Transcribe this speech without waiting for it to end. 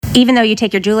Even though you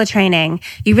take your doula training,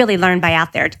 you really learn by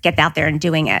get out there and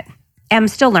doing it. I'm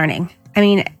still learning. I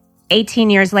mean, 18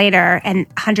 years later and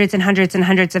hundreds and hundreds and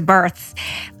hundreds of births,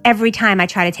 every time I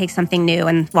try to take something new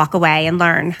and walk away and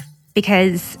learn,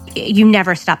 because you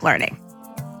never stop learning.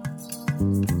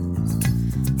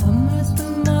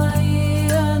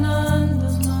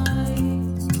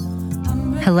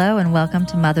 Hello and welcome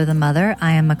to Mother the Mother.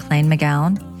 I am McLean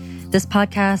McGowan. This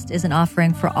podcast is an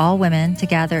offering for all women to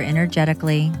gather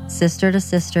energetically, sister to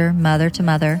sister, mother to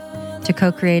mother, to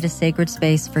co-create a sacred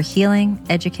space for healing,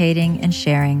 educating, and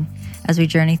sharing as we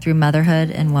journey through motherhood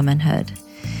and womanhood.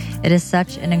 It is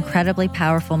such an incredibly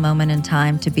powerful moment in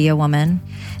time to be a woman,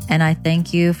 and I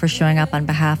thank you for showing up on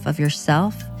behalf of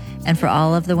yourself and for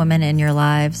all of the women in your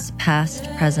lives,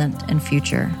 past, present, and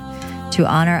future, to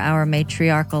honor our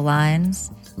matriarchal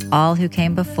lines, all who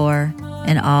came before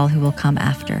and all who will come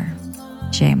after.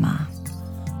 Jai Ma.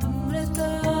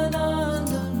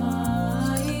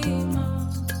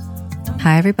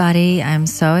 Hi, everybody. I'm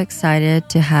so excited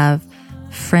to have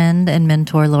friend and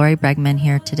mentor Lori Bregman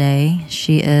here today.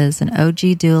 She is an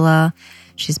OG doula.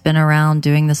 She's been around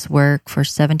doing this work for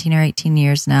 17 or 18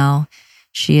 years now.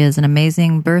 She is an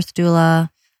amazing birth doula,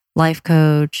 life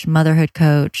coach, motherhood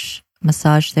coach,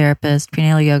 massage therapist,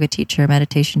 prenatal yoga teacher,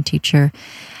 meditation teacher.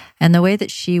 And the way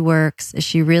that she works is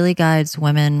she really guides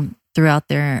women throughout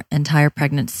their entire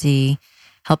pregnancy,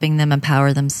 helping them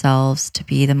empower themselves to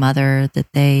be the mother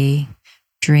that they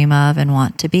dream of and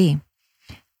want to be.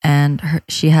 And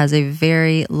she has a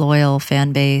very loyal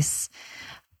fan base.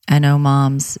 I know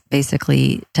moms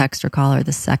basically text or call her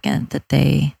the second that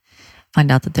they find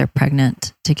out that they're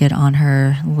pregnant to get on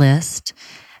her list.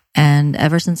 And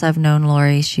ever since I've known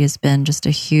Lori, she has been just a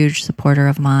huge supporter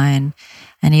of mine.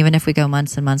 And even if we go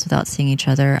months and months without seeing each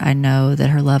other, I know that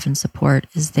her love and support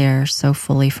is there so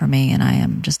fully for me, and I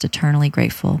am just eternally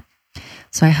grateful.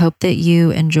 So I hope that you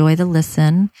enjoy the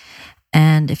listen.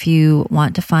 And if you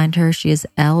want to find her, she is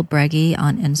L Breggy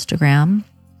on Instagram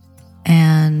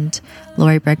and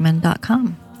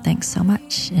LoriBregman.com. Thanks so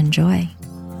much. Enjoy.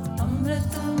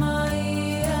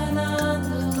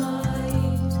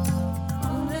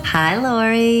 Hi,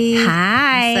 Lori.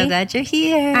 Hi. I'm so glad you're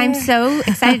here. I'm so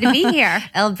excited to be here.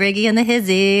 El Briggy and the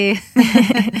Hizzy.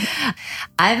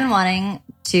 I've been wanting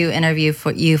to interview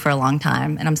you for a long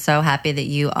time, and I'm so happy that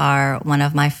you are one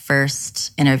of my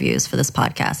first interviews for this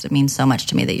podcast. It means so much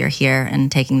to me that you're here and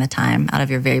taking the time out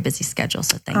of your very busy schedule,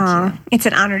 so thank you. It's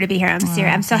an honor to be here. I'm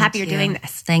serious. I'm so happy you're doing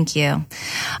this. Thank you.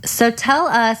 So tell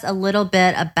us a little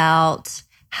bit about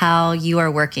how you are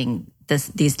working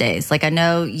these days. Like, I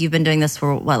know you've been doing this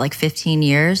for what, like 15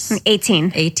 years?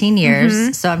 18. 18 years.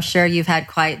 Mm-hmm. So I'm sure you've had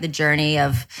quite the journey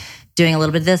of doing a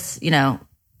little bit of this,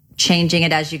 changing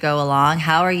it as you go along.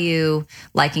 How are you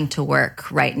liking to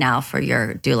work right now for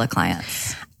your doula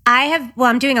clients?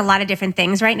 I'm doing a lot of different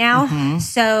things right now. Mm-hmm.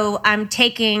 So I'm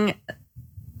trying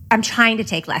to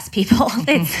take less people.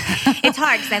 It's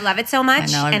hard because I love it so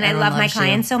much. And I love my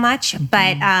clients so much. Mm-hmm.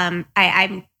 But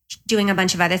I'm doing a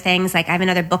bunch of other things. Like, I have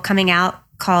another book coming out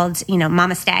called,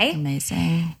 Mama Stay.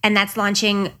 Amazing. And that's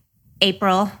launching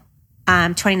April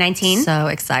 2019. So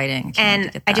exciting.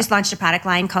 And I just launched a product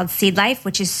line called Seed Life,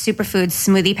 which is superfood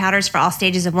smoothie powders for all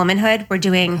stages of womanhood. We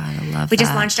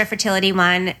just launched our fertility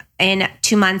one. In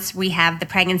 2 months, we have the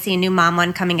pregnancy and new mom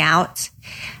one coming out.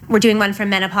 We're doing one for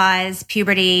menopause,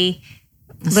 puberty,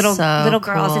 little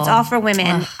girls. It's all for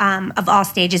women of all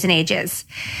stages and ages.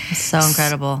 So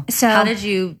incredible. So how did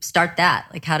you start that?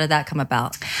 Like, how did that come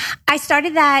about? I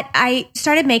started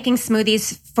making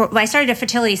smoothies I started a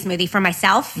fertility smoothie for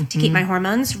myself to keep my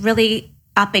hormones really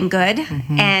up and good.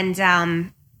 Mm-hmm.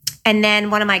 And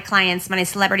then one of my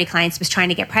celebrity clients was trying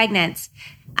to get pregnant.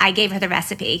 I gave her the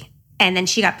recipe. And then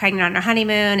she got pregnant on her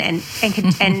honeymoon and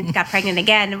got pregnant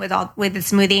again with the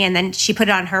smoothie. And then she put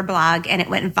it on her blog and it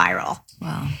went viral.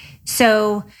 Wow.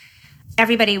 So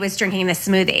everybody was drinking this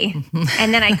smoothie.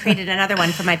 And then I created another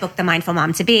one for my book, The Mindful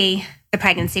Mom to Be, the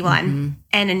pregnancy one,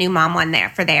 and a new mom one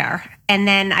there. And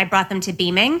then I brought them to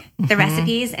Beaming, the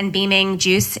recipes, and Beaming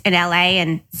Juice in LA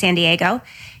and San Diego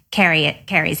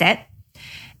carries it.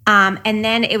 And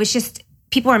then it was just,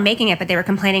 people were making it, but they were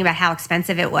complaining about how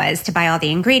expensive it was to buy all the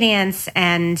ingredients.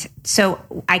 And so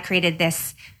I created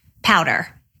this powder.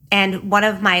 And one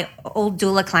of my old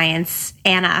doula clients,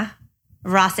 Anna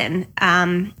Rawson,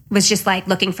 was just like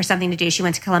looking for something to do. She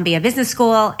went to Columbia Business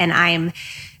School, and I'm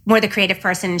more the creative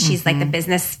person. And she's like the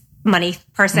business money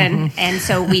person. And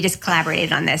so we just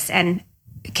collaborated on this and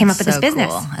came up with this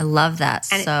business. Cool. I love that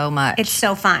so much. It's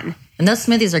so fun. And those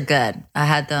smoothies are good. I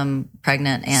had them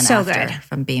pregnant and So after good.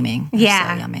 from Beaming. They're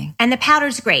Yeah. so yummy. And the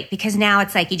powder's great because now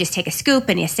it's like you just take a scoop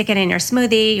and you stick it in your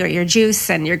smoothie or your juice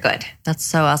and you're good. That's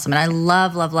so awesome. And I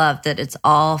love, love, love that it's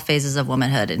all phases of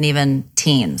womanhood and even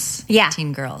teens. Yeah.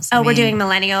 Teen girls. Oh, we're doing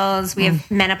millennials. We have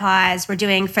menopause. We're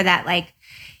doing for that like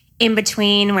in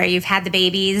between where you've had the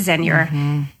babies and you're,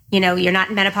 you're not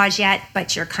in menopause yet,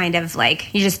 but you're kind of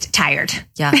like, you're just tired.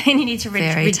 Yeah. And you need to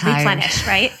Very tired. replenish,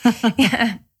 right?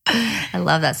 Yeah. I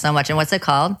love that so much. And what's it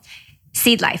called?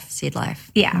 Seed Life. Seed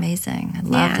Life. Yeah. Amazing. I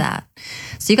love Yeah. that.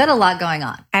 So you got a lot going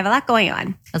on. I have a lot going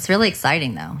on. That's really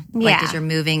exciting though. Like Yeah. as you're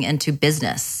moving into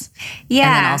business. Yeah.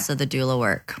 And then also the doula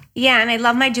work. Yeah, and I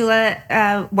love my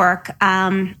doula work.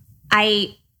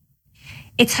 I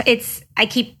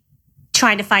keep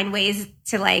trying to find ways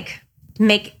to like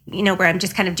make, where I'm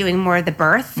just kind of doing more of the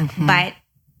birth. But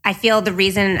I feel the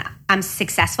reason I'm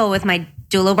successful with my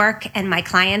doula work and my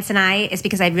clients and I is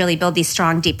because I really build these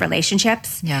strong, deep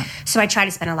relationships. Yeah. So I try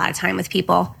to spend a lot of time with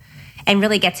people and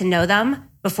really get to know them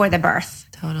before the birth.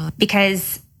 Totally.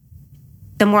 Because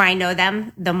the more I know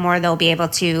them, the more they'll be able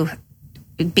to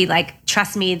be like,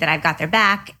 trust me that I've got their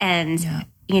back. And,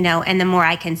 and the more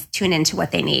I can tune into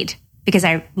what they need because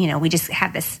we just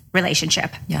have this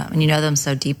relationship. Yeah. And you know them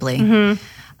so deeply.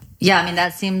 Yeah. I mean,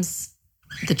 that seems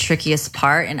the trickiest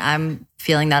part. And I'm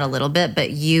feeling that a little bit,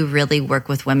 but you really work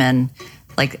with women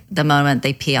like the moment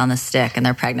they pee on the stick and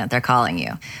they're pregnant, they're calling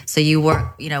you. So you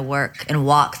work and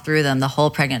walk through them the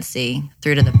whole pregnancy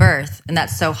through to the birth. And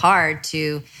that's so hard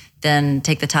to then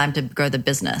take the time to grow the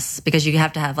business because you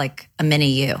have to have like a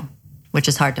mini you, which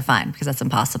is hard to find because that's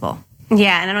impossible.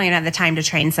 Yeah. And I don't even have the time to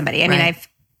train somebody. I mean, Right.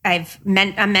 I'm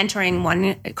mentoring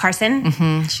one, Carson.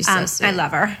 She's so sweet. I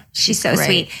love her. She's so great.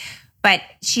 sweet. But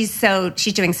she's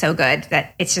doing so good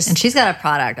that it's just. And she's got a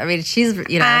product. I mean, she's, I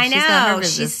she's got her know.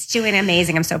 business. She's doing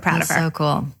amazing. I'm so proud That's of her. so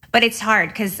cool. But it's hard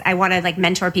because I want to like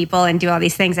mentor people and do all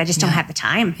these things. I just don't have the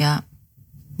time. Yeah.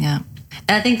 Yeah.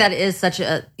 And I think that is such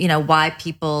a, why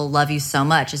people love you so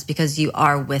much is because you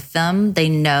are with them. They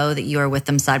know that you are with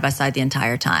them side by side the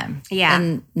entire time. Yeah.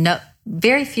 And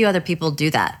very few other people do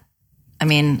that. I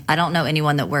mean, I don't know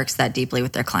anyone that works that deeply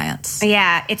with their clients.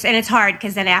 Yeah. It's hard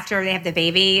because then after they have the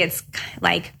baby, it's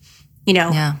like,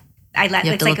 Yeah. I let You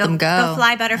have it's to like let them go.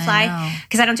 fly I butterfly know.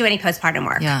 because I don't do any postpartum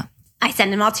work. Yeah. I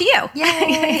send them all to you.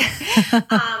 Yay.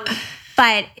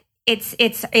 But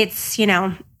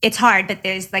it's hard, but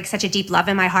there's like such a deep love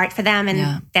in my heart for them.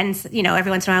 And then,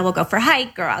 every once in a while we'll go for a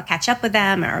hike or I'll catch up with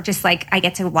them or just like I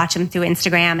get to watch them through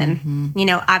Instagram. And,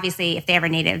 obviously if they ever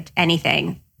needed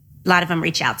anything, a lot of them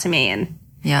reach out to me and,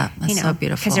 Yeah. That's so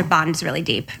beautiful. because their bond is really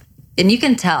deep. And you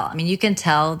can tell. I mean, you can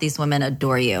tell these women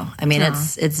adore you. I mean,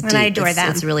 it's deep. And I adore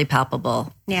them. It's really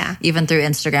palpable. Yeah. Even through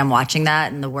Instagram, watching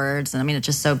that and the words. And I mean, it's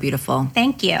just so beautiful.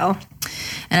 Thank you.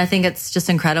 And I think it's just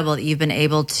incredible that you've been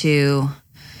able to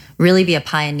really be a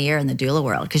pioneer in the doula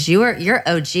world because you're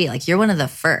OG, like you're one of the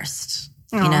first,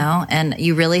 and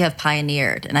you really have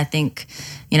pioneered. And I think,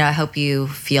 I hope you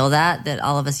feel that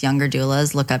all of us younger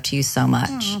doulas look up to you so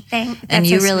much. And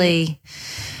you really,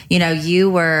 you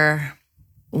were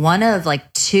one of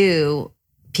like two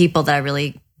people that I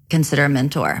really consider a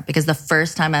mentor because the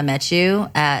first time I met you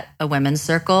at a women's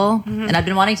circle, and I've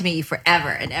been wanting to meet you forever.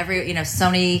 And so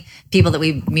many people that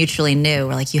we mutually knew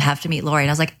were like, you have to meet Lori. And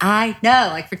I was like, I know,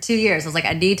 like for 2 years, I was like,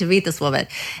 I need to meet this woman. And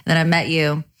then I met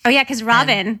you. Oh yeah. Cause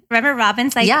Robin, remember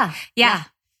Robin's like, Yeah.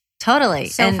 Totally.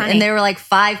 So funny. And there were like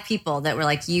 5 people that were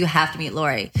like, you have to meet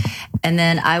Lori. And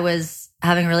then I was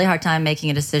having a really hard time making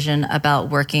a decision about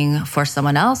working for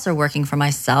someone else or working for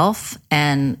myself.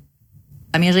 And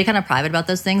I'm usually kind of private about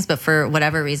those things, but for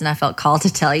whatever reason, I felt called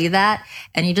to tell you that.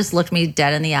 And you just looked me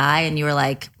dead in the eye and you were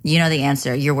like, you know the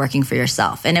answer, you're working for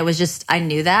yourself. And it was just, I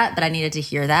knew that, but I needed to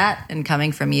hear that. And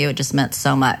coming from you, it just meant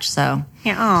so much. So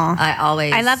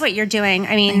I love what you're doing.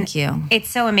 I mean, thank you. It's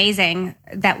so amazing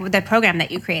that the program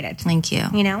that you created. Thank you.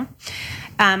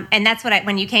 And that's what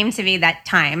when you came to me that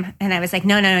time and I was like,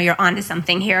 no, you're onto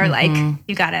something here. Like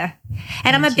you gotta,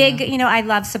 and I'm a big, I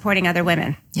love supporting other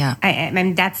women. Yeah. I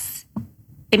mean,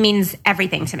 it means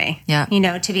everything to me. Yeah.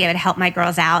 To be able to help my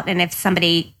girls out. And if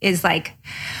somebody is like,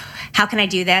 how can I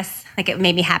do this? Like it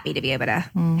made me happy to be able to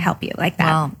help you like that.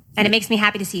 Well, and it makes me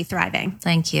happy to see you thriving.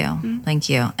 Thank you. Thank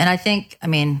you. And I think,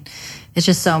 it's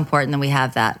just so important that we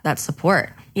have that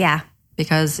support. Yeah.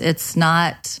 Because it's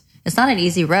not an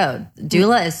easy road.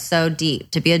 Doula is so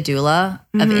deep. To be a doula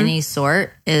of any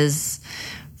sort is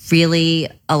really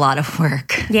a lot of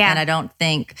work. Yeah. And I don't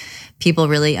think people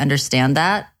really understand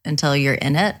that until you're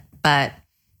in it. But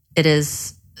it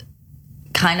is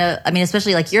kind of,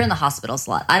 especially like you're in the hospitals a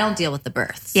lot. I don't deal with the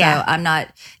birth. So I'm not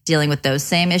dealing with those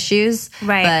same issues.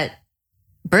 Right. But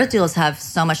birth doulas have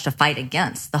so much to fight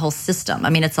against, the whole system.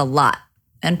 I mean, it's a lot.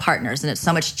 And partners, and it's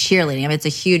so much cheerleading. I mean, it's a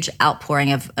huge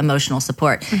outpouring of emotional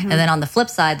support. And then on the flip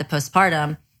side, the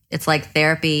postpartum, it's like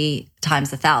therapy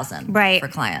times 1,000 for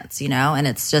clients, and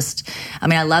it's just, I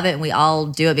mean, I love it and we all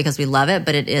do it because we love it,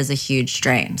 but it is a huge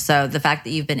strain. So the fact that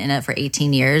you've been in it for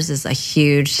 18 years is a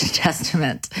huge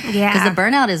testament. Yeah. Because the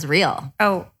burnout is real.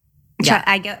 Oh, yeah.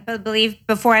 I believe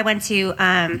before I went to,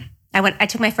 I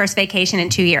took my first vacation in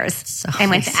 2 years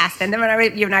and went to Aspen. Then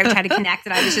when you and I were trying to connect,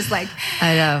 and I was just like,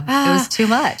 I know it was too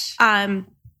much.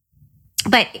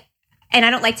 And I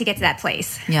don't like to get to that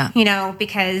place,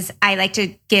 because I like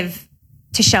to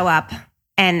show up,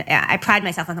 and I pride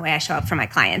myself on the way I show up for my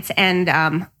clients, and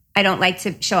I don't like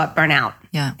to show up burnout.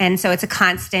 Yeah, and so it's a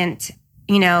constant,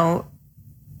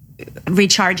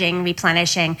 recharging,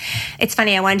 replenishing. It's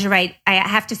funny. I wanted to write. I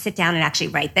have to sit down and actually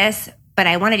write this. But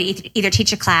I wanted to either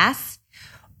teach a class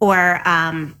or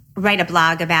write a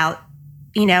blog about,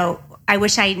 I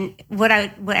wish I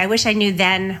knew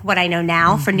then what I know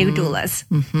now for new doulas.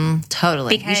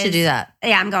 Totally. Because, you should do that.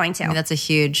 Yeah, I'm going to. I mean, that's a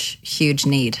huge, huge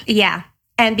need. Yeah.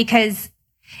 And because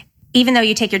even though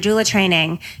you take your doula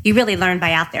training, you really learn by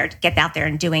get out there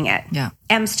and doing it. Yeah.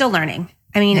 I'm still learning.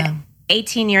 I mean,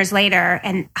 18 years later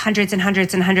and hundreds and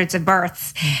hundreds and hundreds of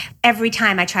births, every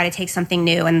time I try to take something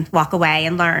new and walk away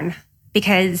and learn.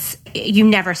 Because you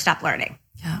never stop learning,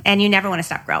 and you never want to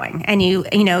stop growing. And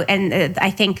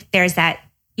I think there's that,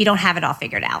 you don't have it all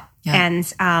figured out. And,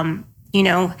 I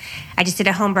just did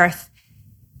a home birth,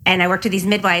 and I worked with these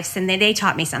midwives, and they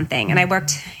taught me something. And I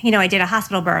worked, I did a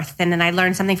hospital birth, and then I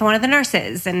learned something from one of the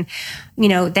nurses. And,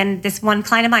 then this one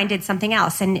client of mine did something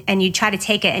else, and you try to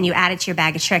take it and you add it to your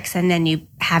bag of tricks, and then you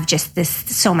have just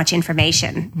so much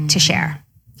information to share.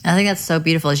 I think that's so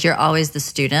beautiful is you're always the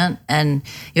student and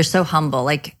you're so humble.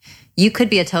 Like you could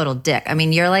be a total dick. I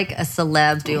mean, you're like a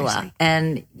celeb doula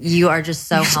and you are just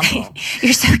so humble.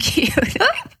 You're so cute.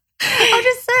 I'm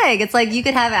just saying, it's like you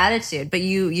could have attitude, but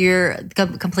you're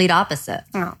complete opposite.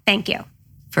 Oh, thank you.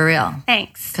 For real.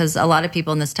 Thanks. Because a lot of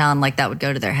people in this town, like that would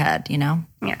go to their head, Yeah,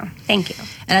 thank you.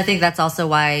 And I think that's also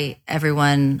why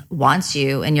everyone wants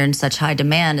you and you're in such high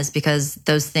demand is because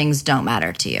those things don't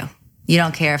matter to you. You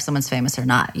don't care if someone's famous or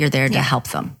not. You're there to help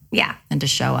them. Yeah. And to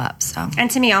show up. So. And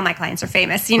to me, all my clients are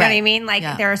famous. You know what I mean?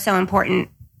 Like they're so important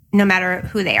no matter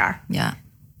who they are. Yeah.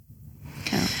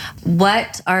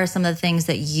 What are some of the things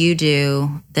that you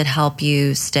do that help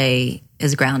you stay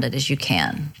as grounded as you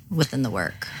can within the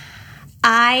work?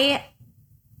 I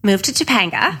moved to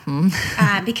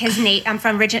Topanga because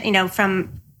I'm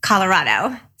from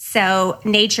Colorado. So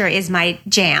nature is my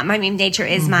jam. I mean, nature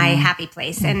is my happy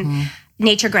place. And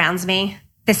nature grounds me.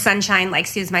 The sunshine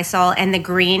soothes my soul, and the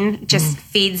green just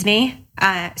feeds me.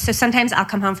 So sometimes I'll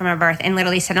come home from a birth and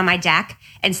literally sit on my deck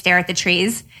and stare at the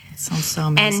trees. That sounds so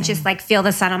amazing. And just feel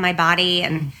the sun on my body.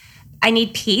 And I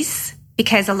need peace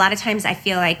because a lot of times I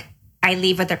feel like I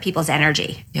leave with other people's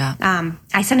energy. Yeah.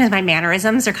 Sometimes my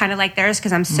mannerisms are kind of like theirs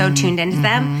because I'm so tuned into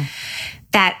them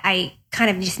that I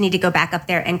kind of just need to go back up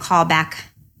there and call back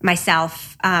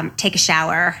myself, take a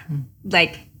shower,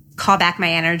 call back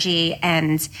my energy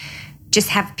and just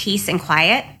have peace and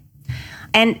quiet.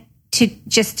 And to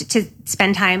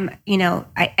spend time,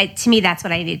 to me, that's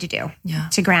what I need to do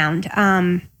to ground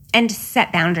and to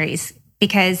set boundaries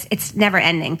because it's never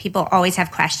ending. People always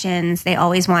have questions. They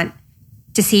always want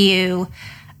to see you.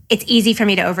 It's easy for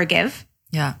me to overgive.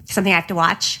 Yeah. Something I have to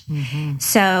watch.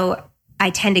 So I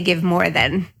tend to give more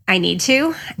than I need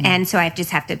to. And so I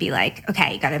just have to be like,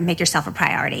 okay, you got to make yourself a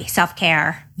priority.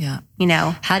 Self-care. Yeah.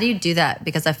 How do you do that?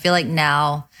 Because I feel like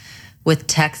now with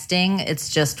texting, it's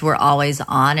just we're always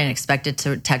on and expected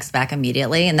to text back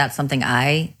immediately. And that's something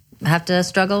I have to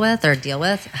struggle with or deal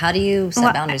with. How do you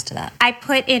set boundaries to that? I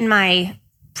put in my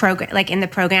program, in the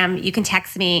program, you can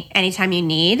text me anytime you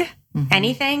need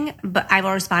anything, but I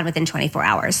will respond within 24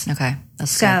 hours. Okay.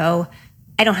 That's so good.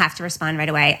 I don't have to respond right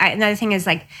away. Another thing is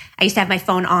I used to have my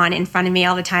phone on in front of me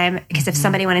all the time because if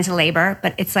somebody went into labor,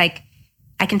 but it's I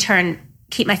can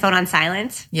keep my phone on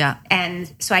silent. Yeah.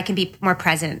 And so I can be more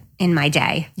present in my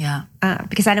day. Yeah.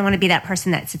 Because I don't want to be that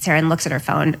person that sits there and looks at her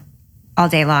phone all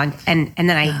day long. And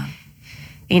then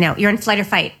you're in flight or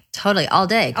fight. Totally. All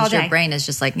day. Because your brain is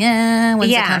just when's it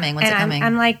coming? When's it coming?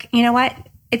 I'm like, you know what?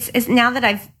 It's now that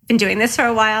I've been doing this for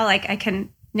a while, I can,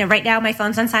 right now my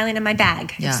phone's on silent in my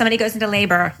bag. Yeah. If somebody goes into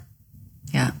labor,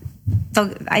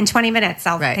 in 20 minutes,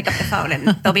 I'll pick up the phone and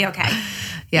they'll be okay.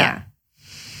 Yeah.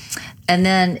 And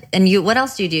then, what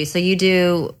else do you do? So you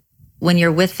do, when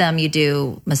you're with them, you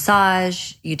do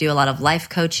massage, you do a lot of life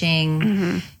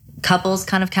coaching. couples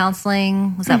kind of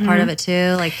counseling. Was that part of it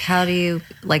too? Like, how do you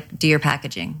do your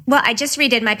packaging? Well, I just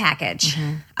redid my package,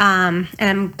 and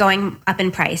I'm going up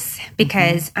in price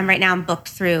because right now I'm booked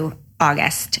through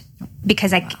August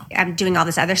because I'm doing all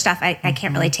this other stuff. I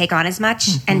can't really take on as much,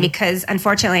 and because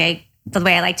unfortunately the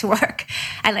way I like to work,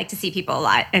 I like to see people a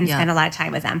lot and spend a lot of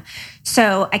time with them.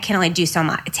 So I can only do so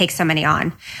much. It takes so many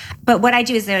on. But what I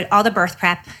do is all the birth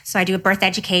prep. So I do a birth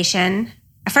education.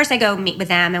 First, I go meet with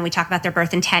them and we talk about their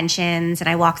birth intentions and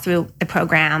I walk through the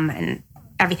program and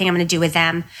everything I'm going to do with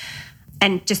them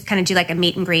and just kind of do like a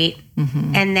meet and greet.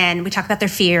 And then we talk about their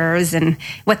fears and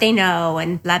what they know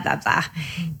and blah, blah, blah.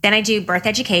 Then I do birth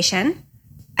education.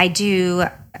 I do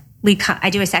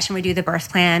a session where we do the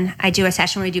birth plan. I do a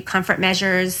session where we do comfort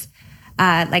measures,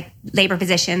 like labor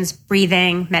positions,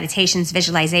 breathing, meditations,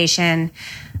 visualization.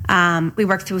 We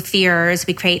work through fears.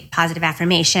 We create positive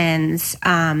affirmations.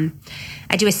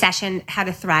 I do a session, how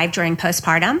to thrive during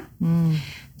postpartum,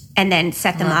 and then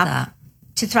set them up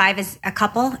to thrive as a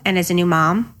couple and as a new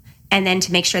mom, and then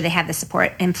to make sure they have the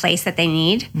support in place that they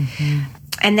need.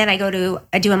 And then I do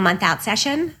a month out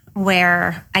session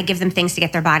where I give them things to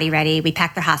get their body ready. We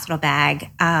pack their hospital bag.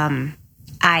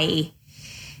 I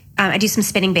do some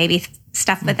spinning baby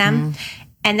stuff with them.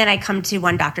 And then I come to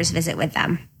one doctor's visit with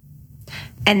them.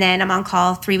 And then I'm on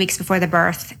call 3 weeks before the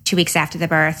birth, 2 weeks after the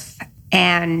birth.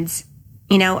 And,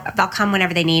 they'll come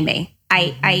whenever they need me.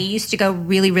 I used to go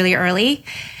really, really early.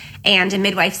 And a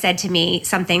midwife said to me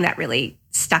something that really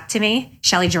stuck to me,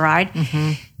 Shelley Gerard.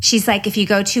 She's like, if you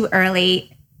go too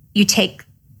early, you take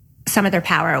some of their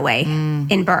power away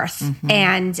in birth.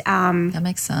 And that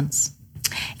makes sense.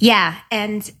 Yeah.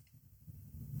 And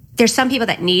there's some people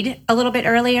that need a little bit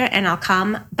earlier and I'll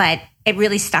come, but it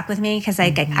really stuck with me because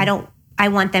I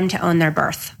want them to own their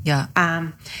birth. Yeah.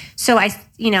 So I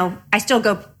still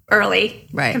go early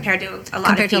compared to a lot of people.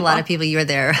 Compared to a lot of people, you were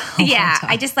there. Yeah.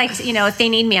 I just like to, if they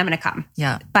need me, I'm going to come.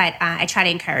 Yeah. But I try to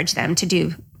encourage them to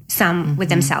do some with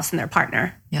themselves and their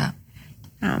partner. Yeah.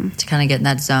 To kind of get in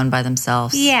that zone by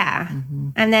themselves. Yeah.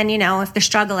 And then, if they're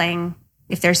struggling,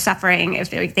 if they're suffering, if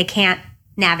they can't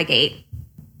navigate,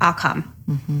 I'll come.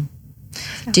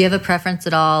 Do you have a preference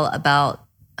at all about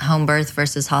home birth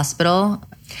versus hospital?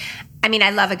 I mean,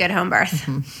 I love a good home birth.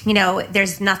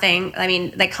 There's nothing,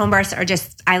 like home births are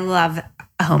just, I love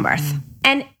a home birth.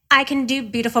 And I can do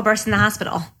beautiful births in the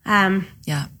hospital.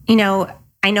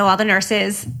 I know all the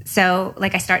nurses. So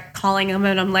like I start calling them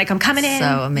and I'm like, I'm coming in.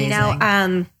 So amazing.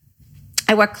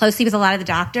 I work closely with a lot of the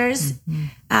doctors.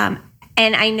 And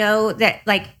I know that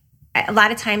like a lot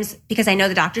of times because I know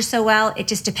the doctors so well, it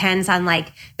just depends on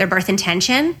like their birth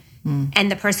intention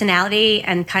and the personality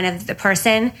and kind of the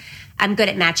person. I'm good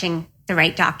at matching the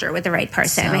right doctor with the right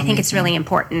person. I think it's really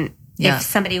important if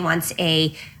somebody wants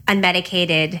a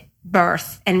unmedicated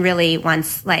birth and really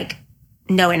wants like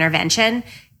no intervention.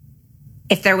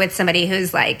 If they're with somebody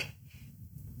who's like,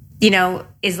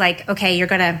 is like, okay,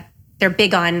 they're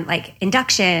big on like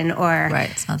induction or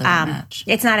it's not the right match.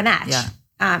 It's not a match. Yeah.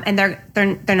 And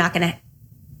they're not going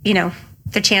to,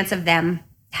 the chance of them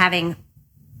having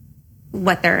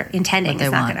what they're intending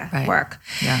is not going to work.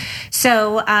 Yeah.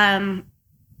 So,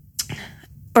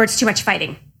 or it's too much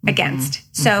fighting against.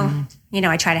 So,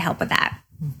 I try to help with that.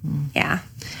 Yeah.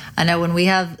 I know when we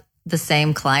have the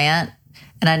same client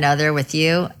and I know they're with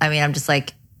you, I'm just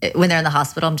like, when they're in the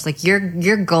hospital, I'm just like,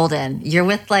 you're golden. You're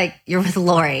with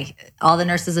Lori. All the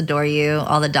nurses adore you,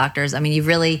 all the doctors. You've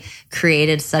really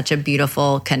created such a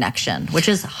beautiful connection, which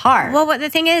is hard. Well, the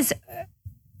thing is,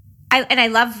 I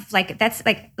love that's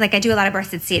I do a lot of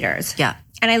births at Cedars. Yeah.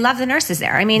 And I love the nurses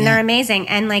there. They're amazing.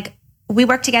 And we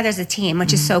work together as a team,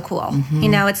 which is so cool.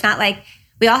 It's not like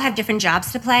we all have different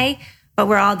jobs to play, but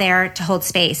we're all there to hold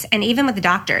space. And even with the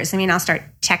doctors, I'll start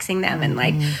texting them and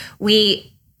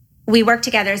we work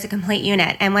together as a complete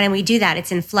unit. And when we do that,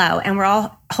 it's in flow. And we're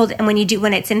all and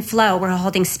when it's in flow, we're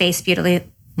holding space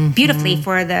beautifully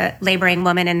for the laboring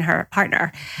woman and her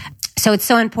partner. So it's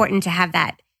so important to have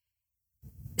that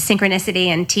synchronicity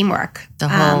and teamwork. The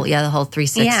whole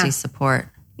 360 support.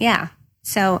 Yeah.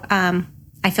 So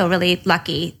I feel really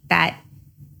lucky that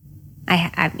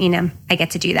I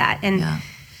get to do that. And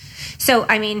so,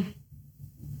 I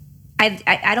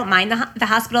don't mind the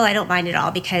hospital. I don't mind it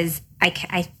all because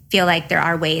I feel like there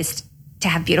are ways to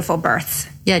have beautiful births.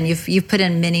 Yeah, and you've put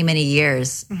in many, many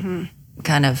years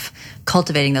kind of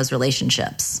cultivating those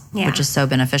relationships, which is so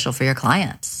beneficial for your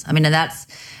clients. And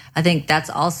I think that's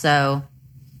also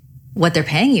what they're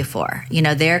paying you for.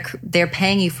 They're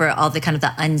paying you for all the kind of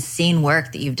the unseen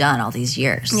work that you've done all these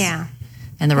years. Yeah.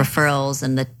 And the referrals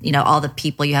and all the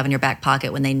people you have in your back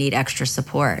pocket when they need extra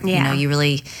support. Yeah. You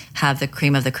really have the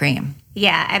cream of the cream.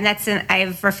 Yeah, and that's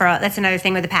another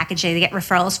thing with the packaging. They get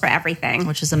referrals for everything,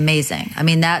 which is amazing. I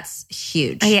mean, that's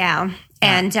huge. Yeah.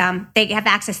 And they have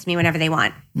access to me whenever they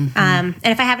want. And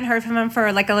if I haven't heard from them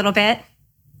for like a little bit,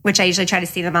 which I usually try to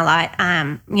see them a lot,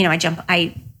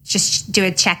 I just do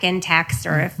a check-in text,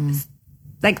 or if,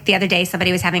 like the other day,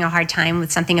 somebody was having a hard time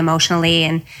with something emotionally,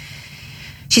 and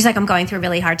she's like, I'm going through a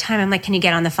really hard time. I'm like, can you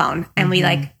get on the phone? And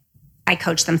I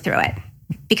coach them through it,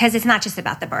 because it's not just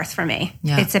about the birth for me.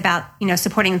 Yeah. It's about,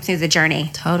 supporting them through the journey.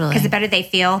 Totally. Because the better they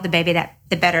feel, the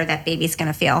better that baby's going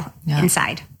to feel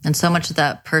inside. And so much of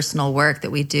that personal work that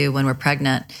we do when we're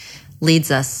pregnant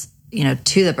leads us,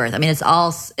 to the birth. I mean, it's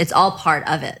all part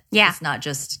of it. Yeah. It's not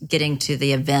just getting to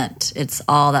the event. It's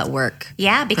all that work.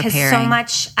 Yeah, because so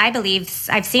much, I believe,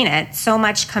 I've seen it, so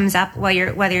much comes up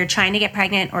whether you're trying to get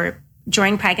pregnant or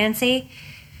during pregnancy,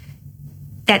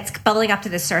 that's bubbling up to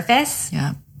the surface.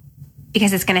 Yeah.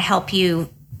 Because it's going to help you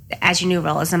as your new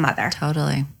role as a mother.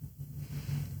 Totally.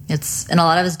 And a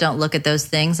lot of us don't look at those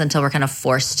things until we're kind of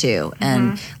forced to.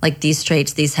 And like these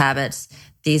traits, these habits,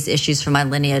 these issues from my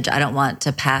lineage, I don't want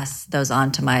to pass those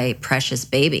on to my precious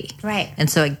baby. Right. And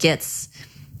so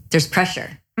there's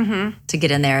pressure to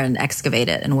get in there and excavate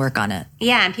it and work on it.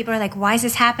 Yeah. And people are like, why is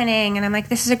this happening? And I'm like,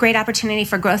 this is a great opportunity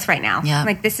for growth right now. Yeah.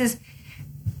 Like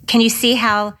can you see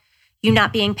how you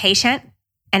not being patient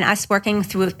and us working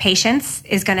through patience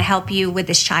is going to help you with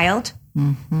this child?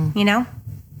 Ugh,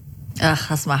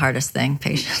 that's my hardest thing,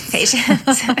 patience.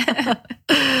 Patience.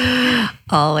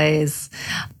 Always.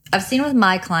 I've seen with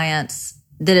my clients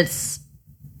that it's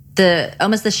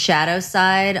almost the shadow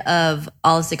side of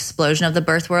all this explosion of the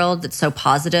birth world that's so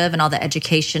positive, and all the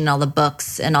education and all the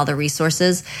books and all the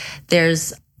resources.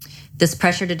 There's this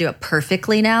pressure to do it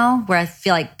perfectly now, where I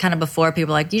feel like kind of before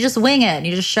people were like, you just wing it and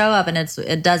you just show up and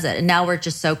it does it. And now we're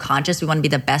just so conscious. We want to be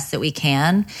the best that we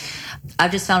can.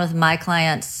 I've just found with my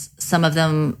clients, some of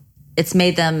them, it's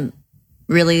made them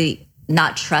really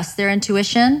not trust their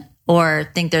intuition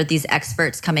or think they're these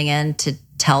experts coming in to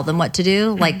tell them what to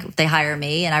do. Like they hire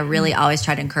me, and I really always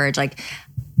try to encourage, like,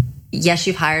 yes,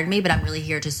 you've hired me, but I'm really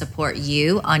here to support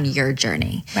you on your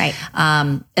journey. Right.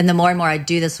 And the more and more I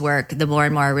do this work, the more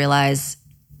and more I realize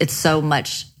it's so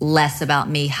much less about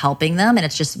me helping them, and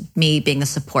it's just me being the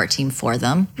support team for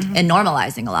them and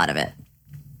normalizing a lot of it.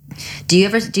 Do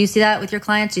you see that with your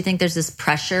clients? Do you think there's this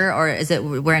pressure, or is it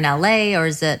we're in LA, or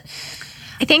is it?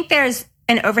 I think there's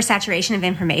an oversaturation of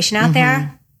information out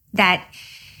there that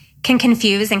can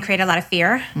confuse and create a lot of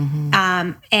fear.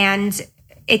 And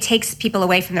it takes people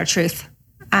away from their truth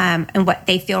and what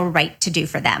they feel right to do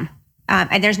for them.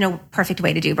 And there's no perfect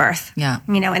way to do birth. Yeah.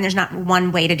 And there's not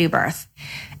one way to do birth.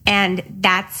 And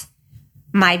that's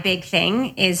my big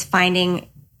thing, is finding,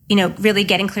 really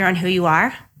getting clear on who you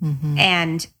are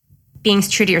and being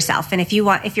true to yourself. And if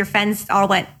your friends all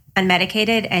went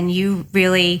unmedicated and you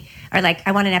really are like,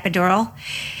 I want an epidural,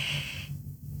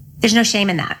 there's no shame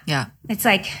in that. Yeah. It's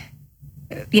like,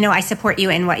 I support you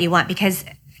in what you want, because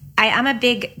I'm a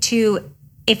big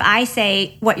if I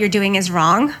say what you're doing is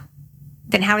wrong,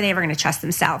 then how are they ever going to trust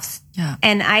themselves? Yeah.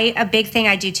 And a big thing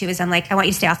I do too is I'm like, I want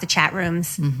you to stay off the chat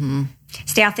rooms,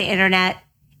 stay off the internet.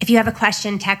 If you have a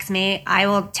question, text me. I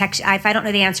will text. If I don't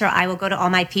know the answer, I will go to all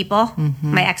my people,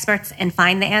 my experts, and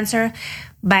find the answer.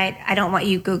 But I don't want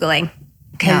you Googling,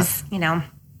 because,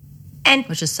 and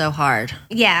which is so hard.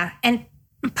 Yeah. And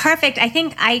perfect. I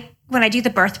think when I do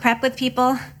the birth prep with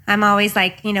people, I'm always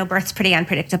like, birth's pretty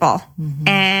unpredictable.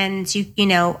 And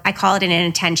I call it an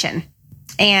intention.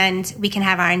 And we can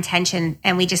have our intention,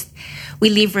 and we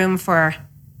leave room for,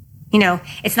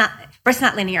 birth's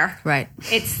not linear. Right.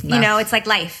 It's, it's like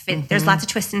life. There's lots of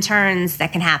twists and turns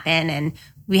that can happen, and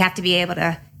we have to be able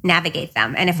to navigate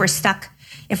them. And if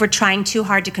we're trying too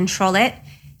hard to control it,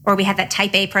 or we have that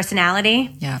type A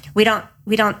personality, we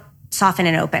don't soften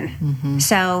and open.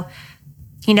 So,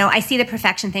 I see the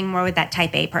perfection thing more with that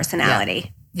type A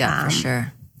personality. Yeah, for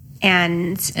sure.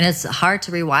 And it's hard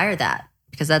to rewire that,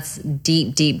 because that's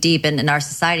deep, deep, deep. And in our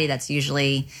society, that's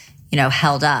usually,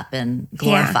 held up and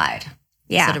glorified.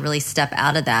 Yeah. So to really step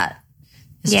out of that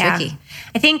is tricky.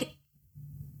 I think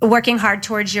working hard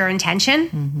towards your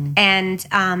intention and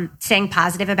staying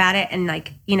positive about it, and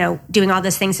doing all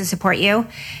those things to support you.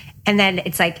 And then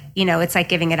it's like, it's like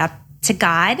giving it up to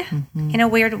God in a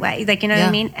weird way. Like, what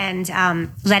I mean? And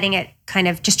letting it kind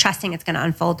of just trusting it's going to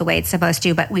unfold the way it's supposed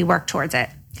to, but we work towards it.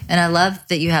 And I love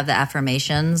that you have the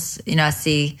affirmations. I'll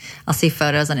see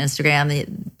photos on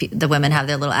Instagram. The women have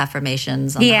their little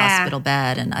affirmations on the hospital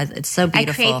bed, and it's so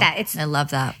beautiful. I create that. I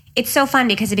love that. It's so fun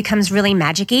because it becomes really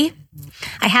magic-y.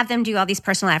 I have them do all these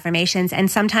personal affirmations,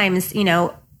 and sometimes,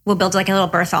 we'll build like a little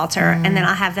birth altar, and then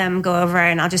I'll have them go over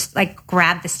and I'll just like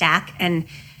grab the stack, and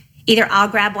either I'll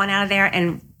grab one out of there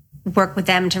and work with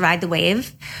them to ride the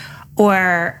wave,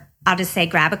 or I'll just say,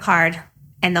 grab a card,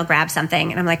 and they'll grab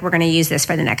something. And I'm like, we're going to use this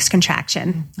for the next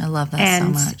contraction. I love that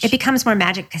and so much. It becomes more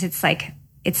magic because it's like,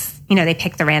 they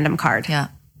pick the random card. Yeah.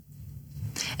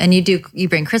 And you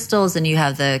bring crystals and you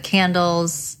have the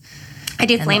candles. I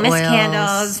do and flameless the oils.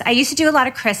 candles. I used to do a lot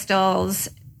of crystals.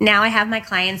 Now I have my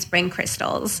clients bring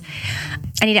crystals.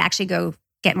 I need to actually go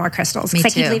get more crystals because I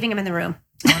keep too. leaving them in the room.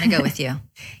 I want to go with you.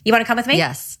 You want to come with me?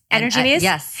 Yes. Energy Muse?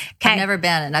 Yes. Okay. I've never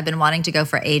been, and I've been wanting to go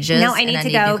for ages. No, I need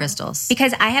to go new crystals.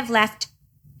 because I have left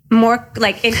more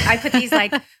I put these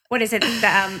like, what is it?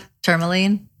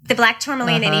 Tourmaline. The black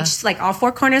tourmaline in each, like all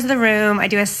four corners of the room. I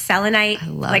do a selenite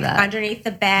like that. underneath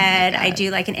the bed. I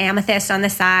do like an amethyst on the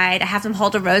side. I have them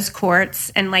hold a rose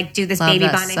quartz and like do this Love baby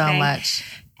that bonding so thing. much.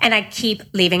 And I keep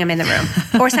leaving them in the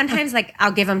room. Or sometimes like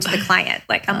I'll give them to the client.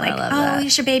 Like I'm like, love oh, that.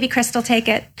 here's your baby crystal, take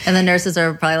it. And the nurses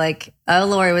are probably like, oh,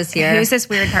 Lori was here. Who's this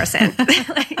weird person?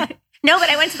 No,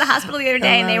 but I went to the hospital the other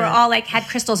day and they were all like had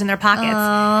crystals in their pockets.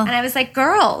 And I was like,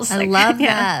 girls. I like, love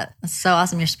that. That's so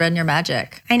awesome. You're spreading your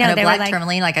magic. I know, And they were black like-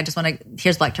 tourmaline. Like I just want to,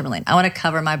 here's black tourmaline. I want to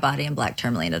cover my body in black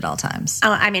tourmaline at all times.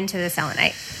 Oh, I'm into the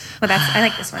selenite. Well, I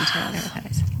like this one too. I don't know what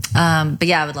that is. But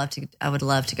yeah, I would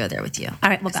love to go there with you. All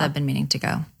right, we'll 'Cause go. I've been meaning to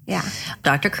go. Yeah.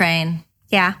 Dr. Crane,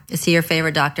 Yeah. is he your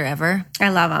favorite doctor ever? I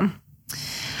love them.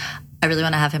 I really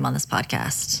want to have him on this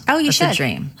podcast. Oh, you That's should. a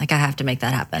dream. Like I have to make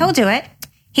that happen. He'll do it.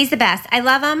 He's the best. I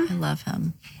love I him. love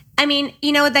him. I mean,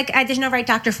 like there's no right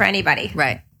doctor for anybody.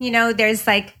 Right. There's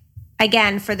like,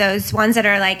 again, for those ones that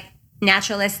are like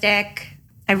naturalistic,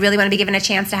 I really want to be given a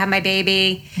chance to have my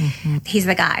baby. He's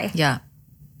the guy. Yeah.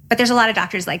 But there's a lot of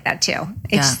doctors like that too.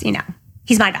 It's,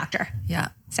 he's my doctor. Yeah.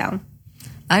 So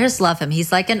I just love him.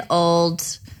 He's like an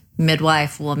old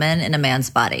midwife woman in a man's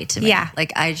body to me. Yeah.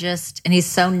 Like and he's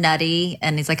so nutty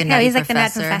and he's like a nutty he's like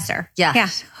professor. the mad professor. Yeah. Yeah.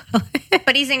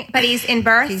 But he's in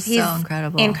birth. He's so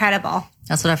incredible. Incredible.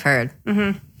 That's what I've heard.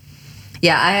 Mm-hmm.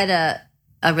 Yeah. I had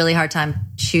a really hard time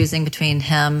choosing between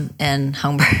him and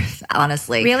home birth,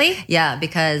 honestly. Really? Yeah.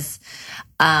 Because,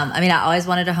 I always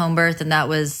wanted a home birth, and that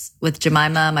was with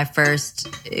Jemima, my first.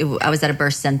 I was at a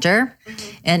birth center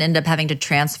and ended up having to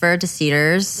transfer to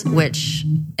Cedars, which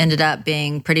ended up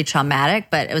being pretty traumatic,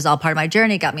 but it was all part of my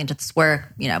journey. It got me into this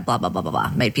work, blah, blah, blah, blah,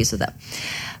 blah. Made peace with it.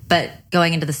 But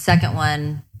going into the second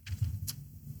one,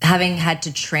 having had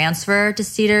to transfer to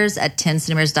Cedars at 10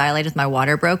 centimeters dilated with my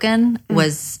water broken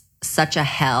was such a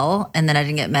hell. And then I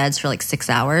didn't get meds for like 6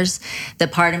 hours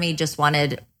that part of me just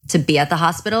wanted to be at the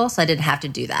hospital, so I didn't have to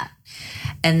do that.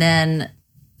 And then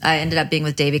I ended up being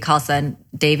with Davy Khalsa, and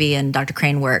Davy and Dr.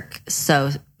 Crane work so,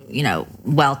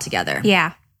 well together.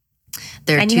 Yeah.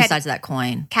 They're And two you had sides of that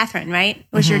coin. Catherine, right?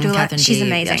 Was your doula? Catherine She's D.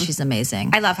 amazing. Yeah, she's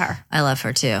amazing. I love her. I love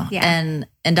her too. Yeah.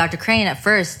 And Dr. Crane, at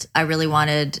first, I really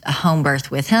wanted a home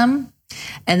birth with him.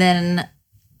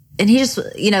 And he just,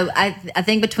 I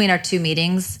think between our two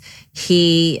meetings,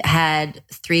 he had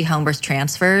 3 home birth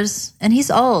transfers, and he's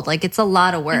old. Like it's a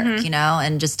lot of work,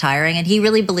 and just tiring. And he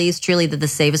really believes truly that the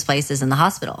safest place is in the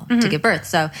hospital to give birth.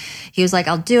 So he was like,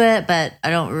 I'll do it, but I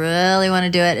don't really want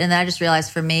to do it. And then I just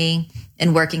realized for me,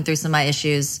 in working through some of my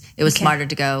issues, it was smarter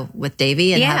to go with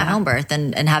Davy and have a home birth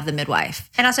and have the midwife.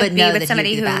 And also But be know with that somebody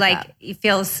he'd who be the backup.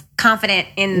 feels confident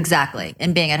in. Exactly.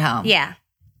 And being at home. Yeah.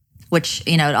 Which,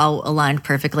 it all aligned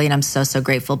perfectly, and I'm so, so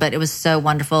grateful. But it was so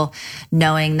wonderful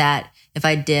knowing that if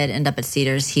I did end up at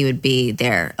Cedars, he would be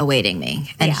there awaiting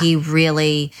me. And he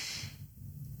really,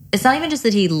 it's not even just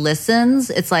that he listens,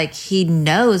 it's like he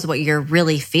knows what you're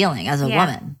really feeling as a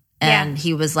woman. And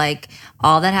he was like,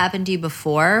 all that happened to you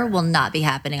before will not be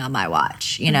happening on my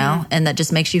watch, and that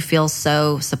just makes you feel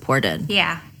so supported.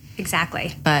 Yeah,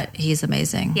 exactly. But he's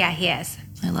amazing. Yeah, he is.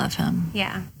 I love him.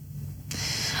 Yeah.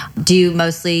 Do you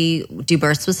mostly do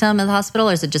births with him at the hospital,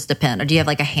 or does it just depend? Or do you have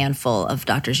like a handful of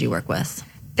doctors you work with?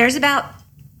 There's about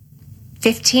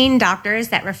 15 doctors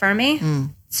that refer me.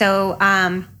 So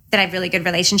that I have really good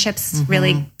relationships,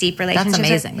 really deep relationships. That's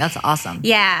amazing. That's awesome.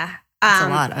 Yeah. That's a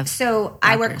lot of So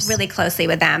I work doctors. really closely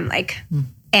with them.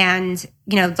 And,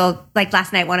 they'll, like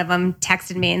last night, one of them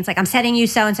texted me and it's like, I'm sending you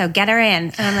so-and-so, get her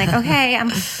in. And I'm like, okay, I'm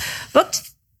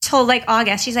booked till like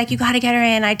August. She's like, you got to get her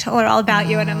in. I told her all about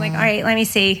you. And I'm like, all right, let me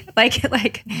see. Like,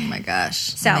 Oh my gosh.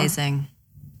 So- Amazing.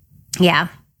 yeah.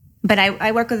 But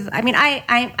I work with,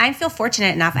 I feel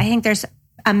fortunate enough. I think there's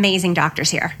amazing doctors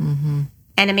here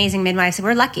and amazing midwives.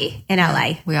 We're lucky in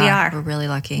LA. We are. We're really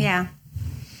lucky. Yeah.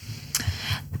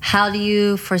 How do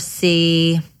you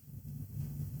foresee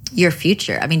your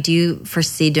future? Do you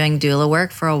foresee doing doula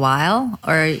work for a while,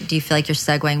 or do you feel like you're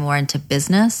segueing more into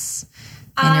business?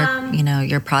 and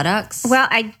your products? Well,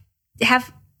 I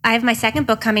have my second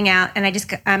book coming out, and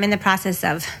I'm in the process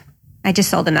of. I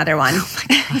just sold another one,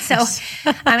 so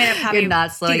I'm going to probably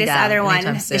do this other one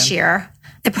this year.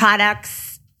 The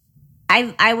products,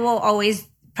 I will always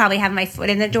probably have my foot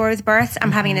in the door with births.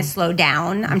 I'm having to slow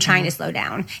down. I'm trying to slow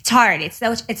down. It's hard. It's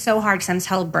so hard because I'm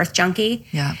so birth junkie.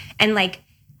 Yeah, and like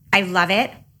I love it.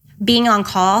 Being on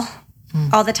call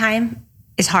all the time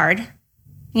is hard.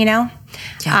 Yeah,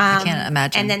 I can't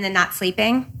imagine. And then the not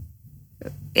sleeping,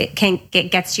 it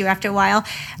gets to you after a while.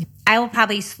 I will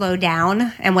probably slow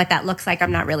down, and what that looks like,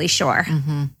 I'm not really sure.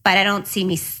 But I don't see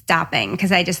me stopping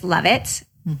because I just love it.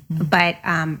 But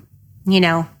and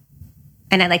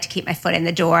I like to keep my foot in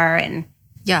the door, and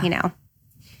well,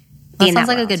 it sounds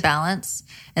like a good balance.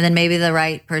 And then maybe the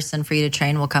right person for you to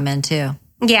train will come in too.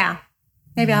 Yeah,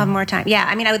 maybe I'll have more time. Yeah,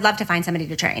 I mean, I would love to find somebody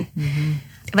to train.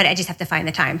 But I just have to find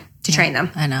the time to train them.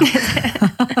 I know.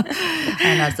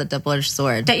 I know, it's a double-edged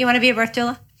sword. Don't you want to be a birth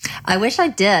doula? I wish I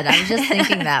did. I was just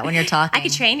thinking that when you're talking. I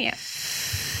could train you.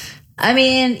 I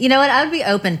mean, you know what? I would be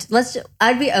open.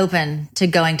 I'd be open to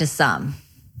going to some.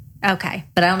 Okay.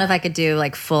 But I don't know if I could do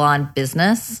like full-on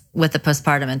business with a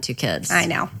postpartum and 2 kids. I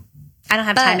know. I don't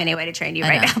have time anyway to train you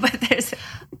right now.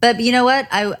 But you know what?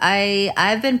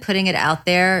 I've been putting it out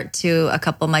there to a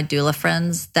couple of my doula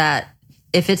friends that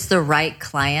if it's the right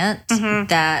client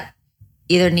that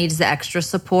either needs the extra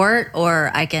support or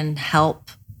I can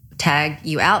help tag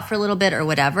you out for a little bit or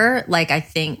whatever, like I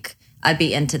think I'd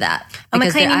be into that.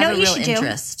 Because McLean, what you should do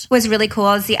was really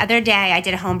cool. Is the other day I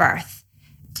did a home birth,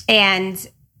 and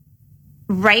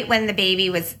right when the baby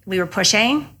we were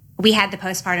pushing, we had the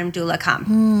postpartum doula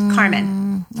come,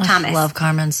 Carmen Thomas. I love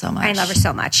Carmen so much. I love her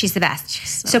so much. She's the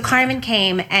best. So Carmen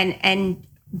came, and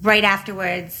right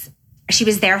afterwards, she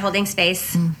was there holding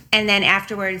space. And then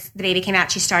afterwards, the baby came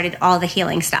out. She started all the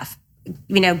healing stuff,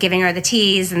 giving her the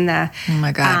teas and the... Oh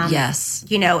my God, yes.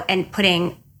 And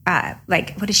putting,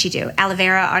 what did she do? Aloe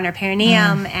vera on her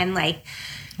perineum and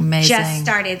amazing. Just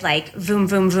started boom,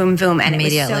 boom, boom, boom. And it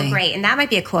was so great. And that might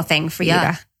be a cool thing for you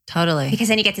to... Totally. Because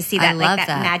then you get to see that, that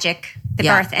magic, the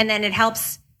birth. And then it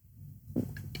helps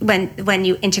when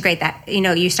you integrate that,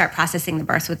 you start processing the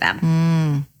birth with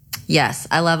them. Yes,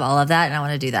 I love all of that, and I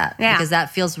want to do that because that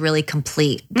feels really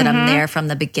complete, that I'm there from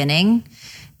the beginning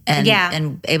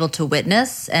and able to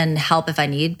witness and help if I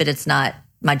need, but it's not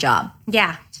my job.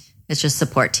 Yeah. It's just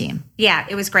support team. Yeah,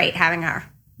 it was great having her.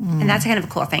 And that's kind of a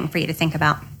cool thing for you to think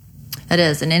about. It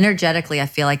is. And energetically, I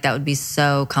feel like that would be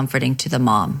so comforting to the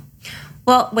mom.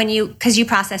 Well, because you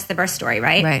process the birth story,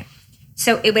 right? Right.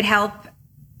 So it would help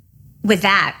with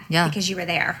that because you were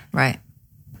there. Right.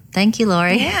 Thank you,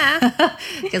 Lori. Yeah.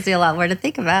 Gives me a lot more to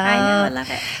think about. I know. I love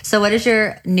it. So what is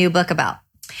your new book about?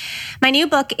 My new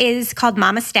book is called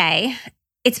Mama Stay.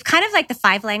 It's kind of like the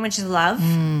 5 Languages of Love.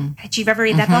 Did you ever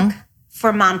read that book?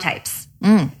 For mom types.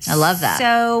 I love that.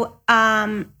 So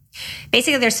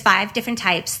basically there's 5 different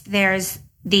types. There's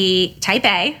the type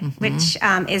A, which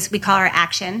is, we call her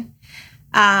action.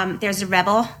 There's a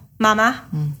rebel mama.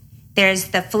 There's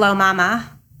the flow mama,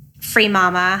 free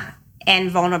mama,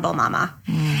 and vulnerable mama.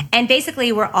 And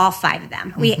basically we're all 5 of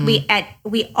them. We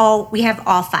have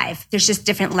all 5. There's just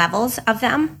different levels of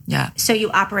them. Yeah. So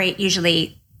you operate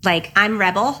usually like I'm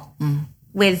rebel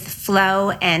with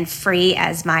flow and free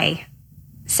as my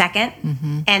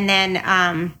second. And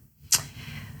then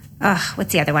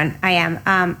what's the other one? I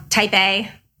am type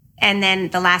A. And then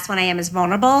the last one I am is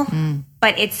vulnerable.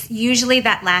 But it's usually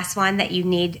that last one that you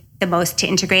need the most to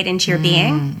integrate into your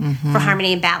being for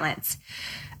harmony and balance.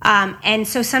 And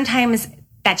so sometimes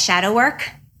that shadow work,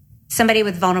 somebody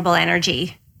with vulnerable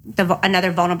energy,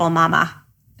 another vulnerable mama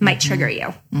might trigger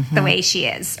you the way she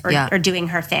is or doing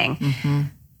her thing.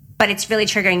 But it's really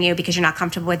triggering you because you're not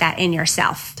comfortable with that in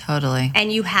yourself. Totally.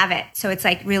 And you have it. So it's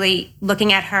like really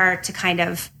looking at her to kind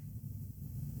of,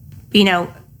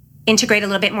 integrate a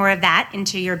little bit more of that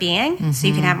into your being so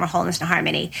you can have more wholeness and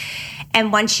harmony.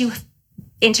 And once you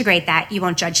integrate that, you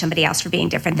won't judge somebody else for being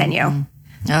different than you.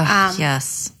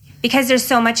 Yes. Because there's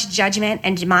so much judgment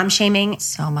and mom shaming.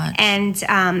 So much. And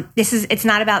it's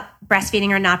not about breastfeeding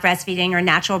or not breastfeeding or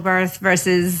natural birth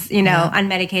versus,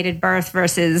 unmedicated birth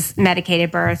versus medicated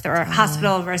birth or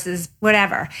hospital versus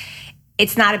whatever.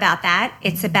 It's not about that.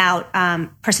 It's about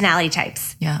personality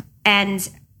types. Yeah. And,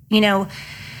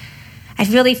 I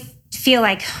really feel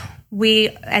like we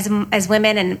as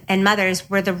women and mothers,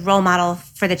 we're the role model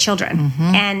for the children.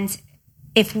 And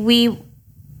if we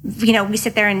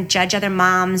sit there and judge other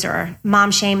moms or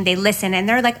mom shame, they listen and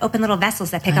they're like open little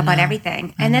vessels that pick up on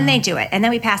everything. And then they do it. And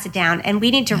then we pass it down and we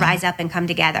need to rise up and come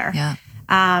together. Yeah.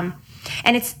 And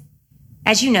it's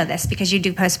as you know this because you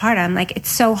do postpartum, like it's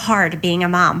so hard being a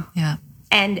mom. Yeah.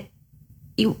 And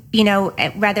you know,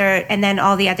 and then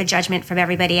all the other judgment from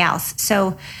everybody else.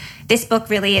 So this book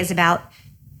really is about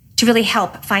to really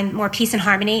help find more peace and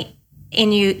harmony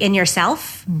in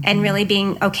yourself, and really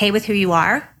being okay with who you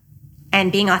are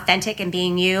and being authentic and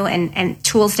being you, and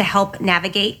tools to help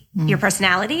navigate your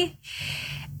personality,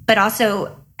 but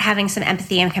also having some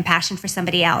empathy and compassion for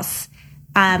somebody else.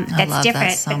 That's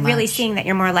different, but really seeing that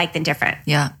you're more alike than different.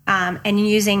 Yeah. And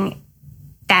using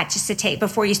that just to take,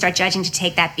 before you start judging, to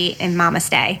take that beat and mama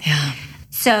stay. Yeah.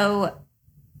 So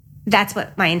that's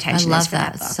what my intention is for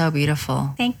that book. It's so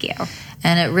beautiful. Thank you.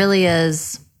 And it really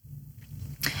is,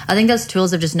 I think those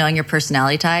tools of just knowing your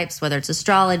personality types, whether it's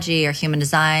astrology or human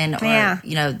design or,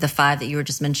 you know, the 5 that you were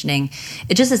just mentioning,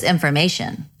 it just is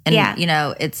information. And, you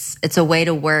know, it's a way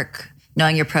to work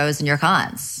knowing your pros and your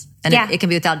cons. And it can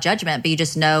be without judgment, but you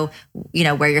just know, you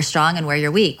know, where you're strong and where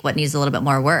you're weak, what needs a little bit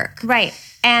more work. Right.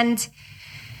 And,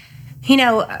 you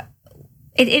know,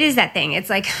 it is that thing. It's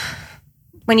like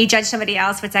when you judge somebody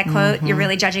else, what's that quote? You're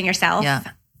really judging yourself.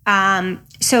 Yeah.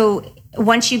 So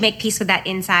once you make peace with that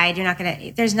inside, you're not going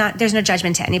to, there's no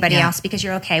judgment to anybody else because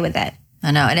you're okay with it. I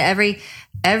know. And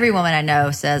every woman I know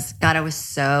says, God, I was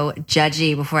so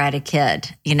judgy before I had a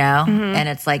kid, you know? And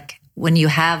it's like, when you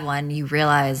have one, you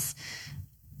realize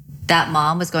that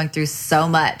mom was going through so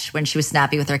much when she was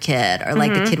snappy with her kid, or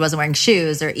like the kid wasn't wearing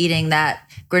shoes or eating that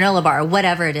granola bar or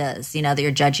whatever it is, you know, that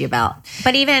you're judgy about.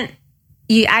 But even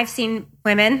I've seen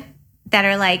women that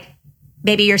are like,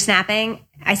 maybe you're snapping.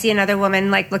 I see another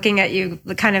woman like looking at you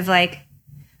kind of like,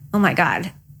 oh my God,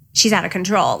 she's out of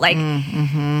control. Like,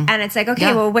 and it's like,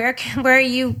 okay, well, where are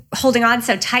you holding on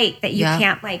so tight that you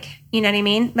can't, like, you know what I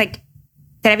mean? Like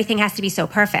that everything has to be so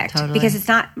perfect because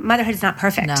motherhood is not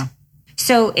perfect. No.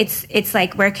 So it's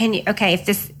like, where can you, okay,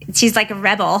 if she's like a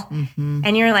rebel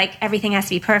and you're like, everything has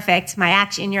to be perfect.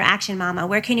 Your action mama,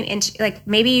 where can you, like,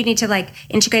 maybe you need to like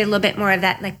integrate a little bit more of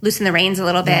that, like loosen the reins a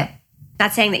little bit.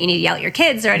 Not saying that you need to yell at your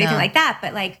kids or anything like that,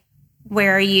 but like,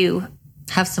 where are you?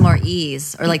 Have some more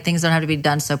ease, or like things don't have to be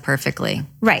done so perfectly.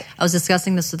 Right. I was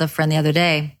discussing this with a friend the other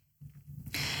day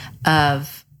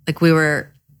of like, we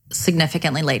were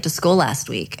significantly late to school last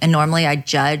week. And normally I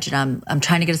judge and I'm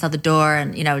trying to get us out the door,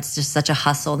 and you know, it's just such a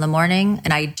hustle in the morning,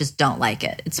 and I just don't like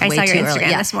it. It's way too early. I saw your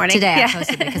Instagram this morning. Today I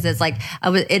posted it because it's like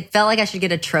it felt like I should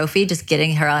get a trophy just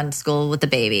getting her on school with the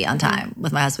baby on time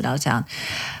with my husband out of town.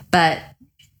 But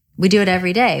we do it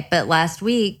every day. But last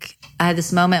week I had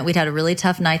this moment. We'd had a really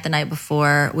tough night the night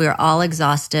before. We were all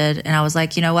exhausted, and I was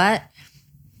like, you know what?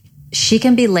 She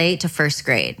can be late to first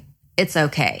grade. It's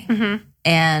okay.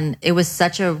 And it was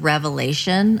such a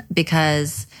revelation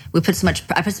because I put so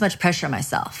much pressure on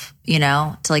myself, you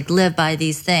know, to like live by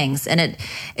these things. And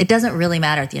it doesn't really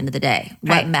matter at the end of the day.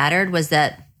 Right. What mattered was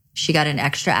that she got an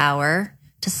extra hour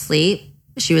to sleep.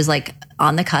 She was like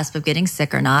on the cusp of getting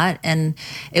sick or not. And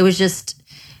it was just,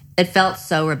 it felt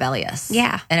so rebellious.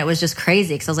 Yeah. And it was just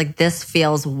crazy because I was like, this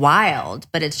feels wild,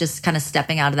 but it's just kind of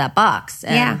stepping out of that box.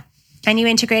 And, and you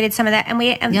integrated some of that and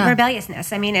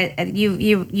rebelliousness. I mean,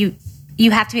 you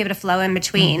have to be able to flow in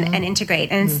between and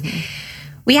integrate. And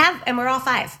we're all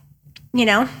 5, you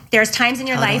know, there's times in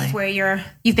your life where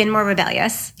you've been more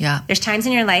rebellious. Yeah. There's times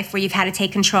in your life where you've had to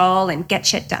take control and get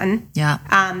shit done.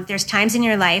 Yeah. There's times in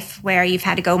your life where you've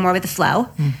had to go more with the flow,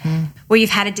 where you've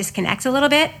had to disconnect a little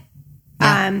bit.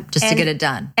 Just to get it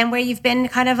done. And where you've been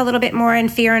kind of a little bit more in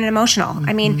fear and emotional.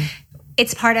 I mean,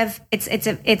 it's part of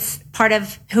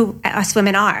who us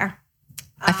women are.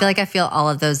 I feel like I feel all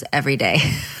of those every day.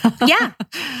 Yeah,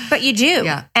 but you do.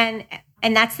 Yeah. And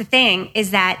that's the thing,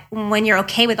 is that when you're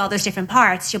okay with all those different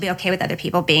parts, you'll be okay with other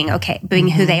people being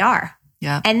who they are.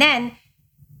 Yeah. And then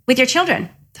with your children.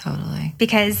 Totally.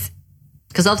 Because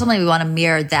ultimately we want to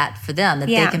mirror that for them, that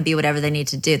they can be whatever they need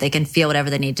to do. They can feel whatever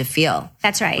they need to feel.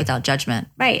 That's right. Without judgment.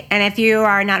 Right. And if you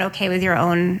are not okay with your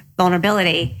own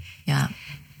vulnerability,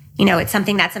 you know, it's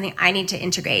something I need to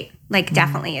integrate. Like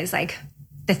definitely is like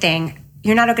the thing.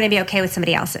 You're not going to be okay with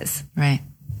somebody else's. Right.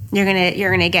 You're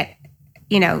going to get,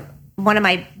 you know, one of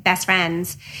my best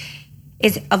friends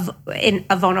is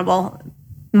a vulnerable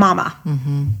mama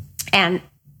and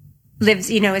lives,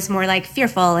 you know, is more like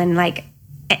fearful and like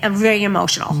very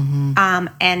emotional.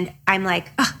 And I'm like,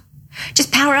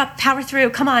 just power up, power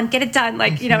through. Come on, get it done.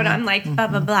 Like, you know, and I'm like, blah,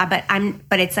 blah, blah.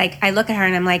 But it's like, I look at her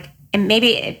and I'm like, and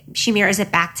maybe she mirrors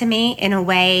it back to me in a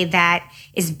way that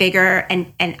is bigger.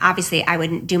 And obviously I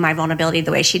wouldn't do my vulnerability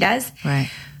the way she does. Right.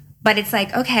 But it's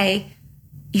like, okay,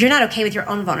 you're not okay with your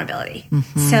own vulnerability.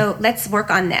 So let's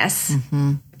work on this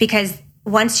because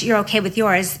once you're okay with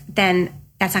yours, then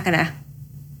that's not going to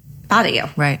bother you.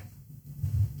 Right.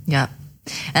 Yeah.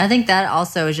 And I think that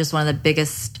also is just one of the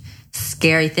biggest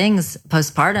scary things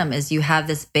postpartum is you have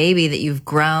this baby that you've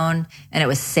grown and it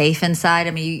was safe inside.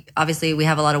 I mean, obviously we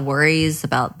have a lot of worries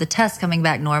about the tests coming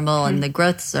back normal and the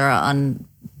growths are on,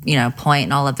 point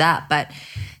and all of that. But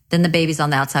then the baby's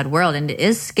on the outside world and it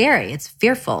is scary. It's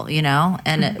fearful,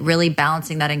 and really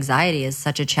balancing that anxiety is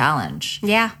such a challenge.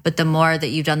 Yeah. But the more that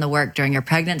you've done the work during your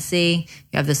pregnancy,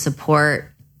 you have the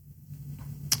support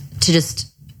to just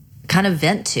kind of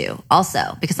vent to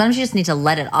also, because sometimes you just need to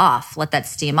let it off, let that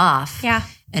steam off. Yeah.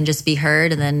 And just be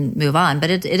heard and then move on. But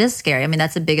it is scary. I mean,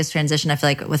 that's the biggest transition I feel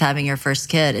like with having your first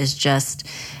kid is just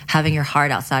having your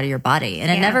heart outside of your body.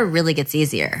 And it never really gets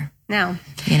easier. No.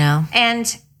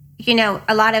 And,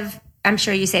 a lot of, I'm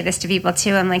sure you say this to people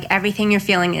too. I'm like, everything you're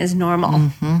feeling is normal.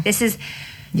 Mm-hmm. This is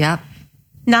yep.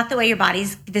 not the way your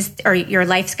body's or your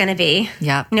life's going to be.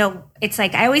 Yep. It's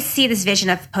like, I always see this vision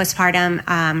of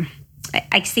postpartum.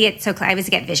 I see it so I always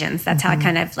get visions. That's how I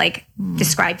kind of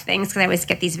describe things because I always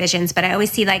get these visions. But I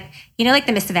always see like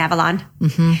the Mist of Avalon.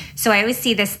 Mm-hmm. So I always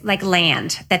see this like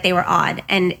land that they were on.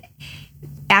 And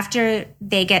after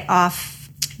they get off,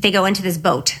 they go into this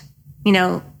boat,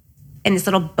 in this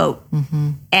little boat.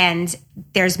 Mm-hmm. And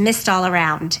there's mist all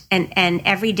around. And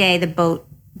every day the boat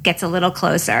gets a little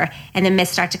closer and the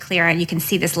mist starts to clear and you can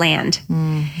see this land.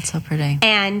 It's so pretty.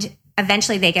 And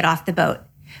eventually they get off the boat.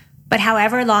 But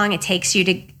however long it takes you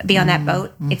to be on that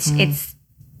boat,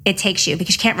 it takes you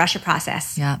because you can't rush a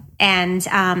process. Yeah. And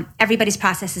everybody's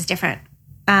process is different.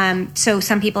 So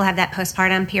some people have that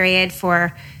postpartum period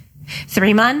for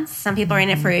 3 months. Some people are in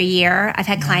it for a year. I've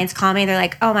had clients call me. They're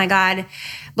like, oh my God,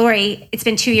 Lori, it's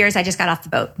been 2 years. I just got off the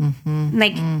boat.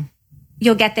 Mm-hmm.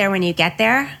 You'll get there when you get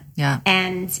there. Yeah.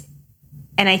 And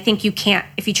I think you can't,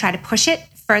 if you try to push it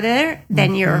further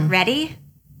than you're ready,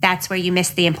 that's where you miss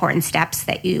the important steps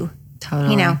that you,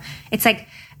 totally. It's like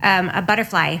a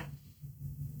butterfly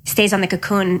stays on the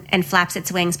cocoon and flaps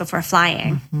its wings before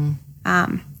flying.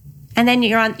 Mm-hmm. And then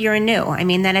you're anew. I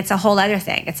mean, then it's a whole other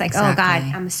thing. It's like, exactly. Oh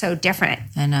God, I'm so different.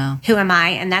 I know. Who am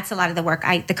I? And that's a lot of the work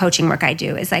the coaching work I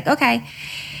do is like, okay,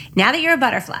 now that you're a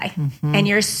butterfly and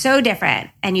you're so different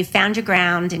and you found your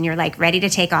ground and you're like ready to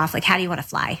take off, like, how do you want to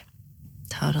fly?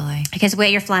 Totally. Because where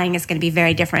you're flying is going to be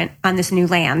very different on this new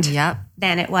land yep.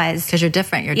 than it was. Because you're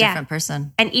different. You're a different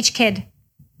person. And each kid,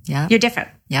 yep. you're different.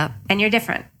 Yep. And you're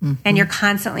different. And you're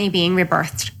constantly being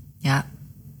rebirthed. Yeah.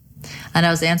 And I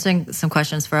was answering some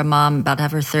questions for a mom about to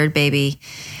have her third baby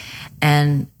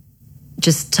and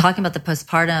just talking about the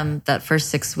postpartum, that first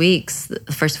 6 weeks,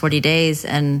 the first 40 days,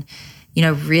 and,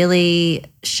 really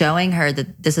showing her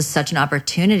that this is such an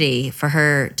opportunity for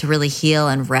her to really heal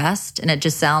and rest. And it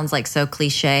just sounds like so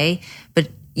cliche, but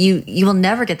you will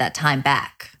never get that time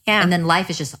back. Yeah. And then life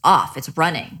is just off. It's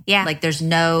running. Yeah. Like there's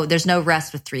no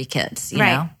rest with 3 kids, you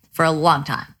right. know, for a long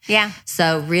time. Yeah.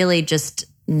 So really just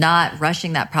not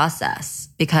rushing that process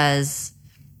because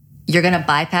you're going to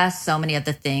bypass so many of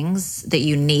the things that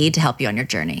you need to help you on your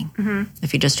journey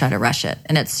if you just try to rush it.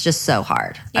 And it's just so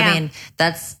hard. Yeah. I mean,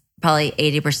 that's probably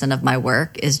 80% of my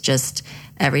work is just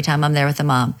every time I'm there with a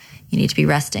mom, you need to be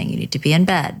resting. You need to be in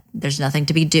bed. There's nothing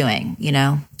to be doing,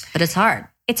 but it's hard.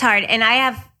 It's hard. And I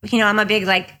have, I'm a big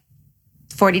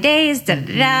 40 days,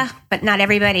 but not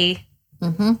everybody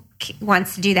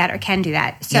wants to do that or can do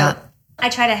that. So I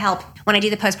try to help when I do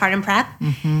the postpartum prep.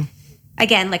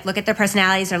 Again, look at their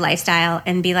personalities or lifestyle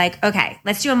and be like, okay,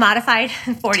 let's do a modified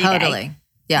 40 totally. day.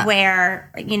 Yeah.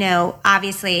 Where,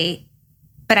 obviously,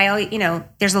 but I always,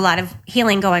 there's a lot of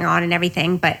healing going on and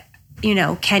everything. But,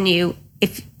 can you,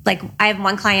 if I have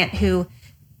one client who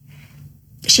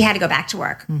she had to go back to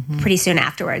work pretty soon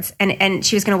afterwards and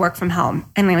she was going to work from home.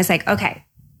 And I was like, okay,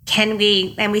 can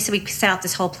we, and we set out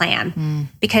this whole plan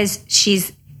because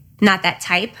she's not that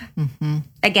type.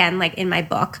 Again, in my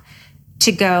book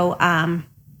to go,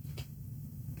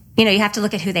 you have to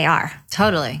look at who they are.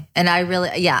 Totally. And I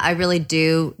really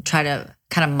do try to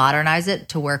kind of modernize it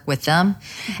to work with them.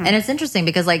 And it's interesting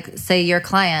because say your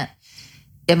client,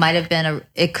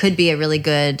 it could be a really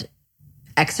good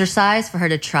exercise for her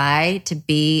to try to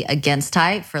be against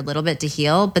type for a little bit to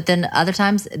heal. But then other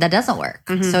times that doesn't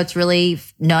work. So it's really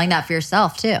knowing that for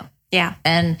yourself too. Yeah.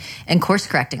 And course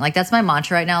correcting. That's my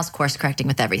mantra right now is course correcting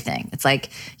with everything. It's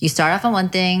you start off on one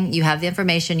thing, you have the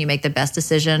information, you make the best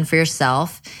decision for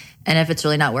yourself. And if it's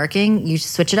really not working, you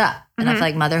switch it up. And I feel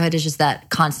like motherhood is just that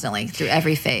constantly through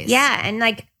every phase. Yeah.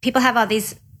 And people have all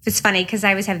these, it's funny because I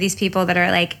always have these people that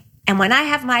are and when I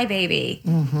have my baby,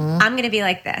 I'm going to be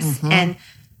like this. And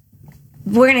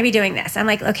we're going to be doing this. I'm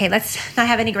like, okay, let's not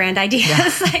have any grand ideas.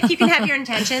 Yeah. You can have your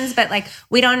intentions, but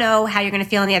we don't know how you're going to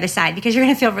feel on the other side because you're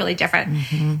going to feel really different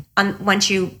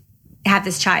once you have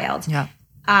this child. Yeah.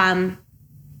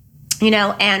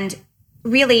 and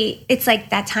really it's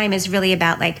like that time is really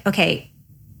about like, okay,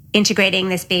 integrating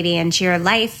this baby into your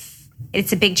life.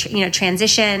 It's a big,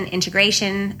 transition,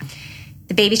 integration.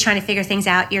 The baby's trying to figure things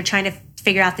out. You're trying to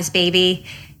figure out this baby,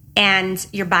 and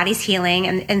your body's healing.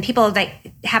 And people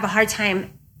like have a hard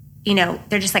time,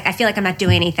 they're just like, I feel like I'm not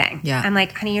doing anything. Yeah. I'm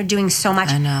like, honey, you're doing so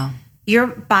much. I know. Your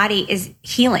body is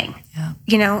healing.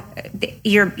 Yeah.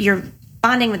 You're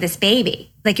bonding with this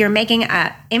baby. Like you're making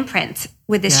an imprint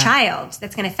with this child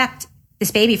that's going to affect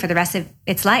this baby for the rest of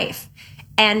its life.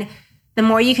 And the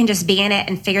more you can just be in it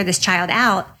and figure this child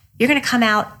out, you're going to come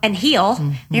out and heal.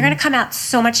 Mm-hmm. You're going to come out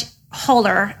so much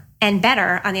wholer and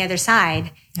better on the other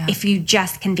side if you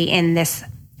just can be in this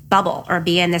bubble or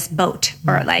be in this boat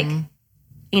or like, and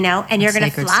you're going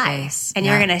to fly and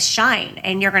you're going to shine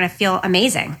and you're going to feel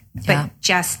amazing. But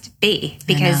just be,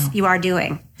 because you are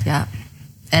doing. Yeah.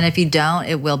 And if you don't,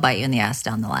 it will bite you in the ass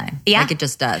down the line. Yeah. Like it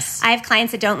just does. I have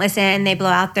clients that don't listen. They blow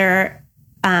out their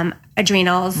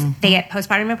adrenals. Mm-hmm. They get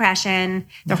postpartum depression.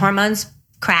 Their hormones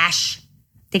crash.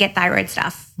 They get thyroid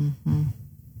stuff. Mm-hmm.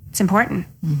 It's important.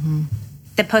 Mm-hmm.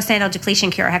 The Postnatal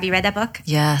Depletion Cure. Have you read that book?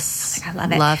 Yes. Oh my God, I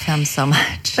love it. Love him so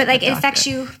much. But like it affects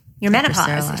your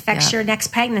menopause. It affects your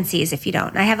next pregnancies if you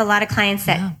don't. I have a lot of clients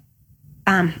that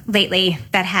lately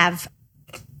that have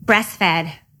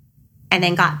breastfed and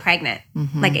then got pregnant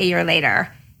like a year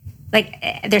later.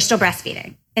 Like they're still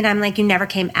breastfeeding. And I'm like, you never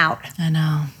came out. I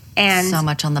know. And so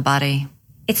much on the body.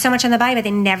 It's so much on the body, but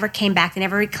they never came back. They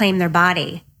never reclaimed their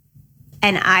body.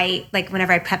 And I, like,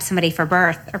 whenever I prep somebody for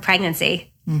birth or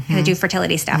pregnancy, because I do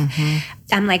fertility stuff,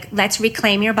 I'm like, let's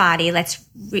reclaim your body. Let's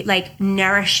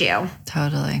nourish you.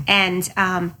 Totally.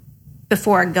 And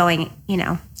before going,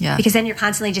 because then you're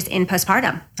constantly just in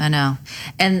postpartum. I know.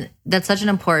 And that's such an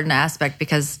important aspect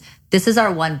because this is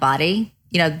our one body.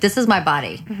 This is my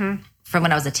body from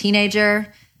when I was a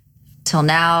teenager till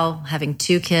now, having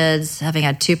 2 kids, having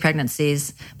had 2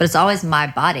 pregnancies, but it's always my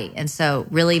body. And so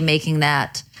really making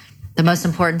that the most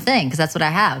important thing, because that's what I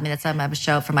have. I mean, that's how I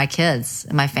show up for my kids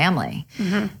and my family.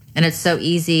 Mm-hmm. And it's so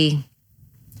easy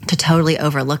to totally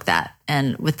overlook that.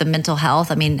 And with the mental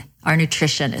health, I mean, our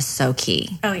nutrition is so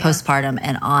key, postpartum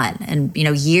and on, and,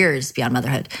 years beyond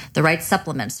motherhood. The right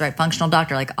supplements, the right functional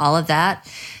doctor, like all of that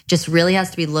just really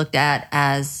has to be looked at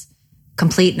as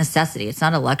complete necessity. It's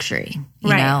not a luxury, you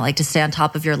know, like to stay on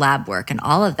top of your lab work and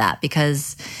all of that,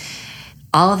 because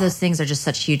all of those things are just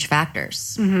such huge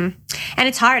factors. Mm-hmm. And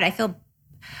it's hard. I feel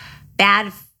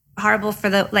bad, horrible for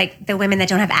the women that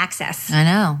don't have access. I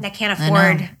know. That can't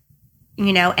afford,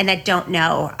 and that don't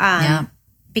know.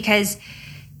 Because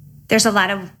there's a lot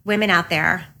of women out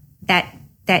there that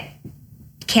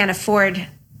can't afford,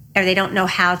 or they don't know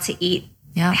how to eat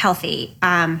healthy.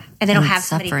 And they don't have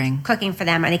somebody cooking for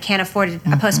them, or they can't afford a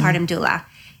postpartum doula,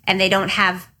 and they don't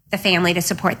have the family to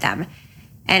support them.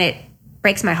 And it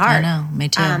breaks my heart. I know, me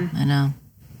too. I know.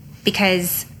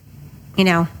 Because,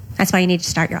 that's why you need to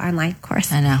start your online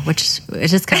course. I know, which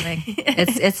is just coming.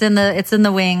 it's in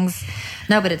the wings.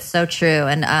 No, but it's so true.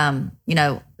 And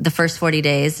The First 40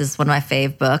 Days is one of my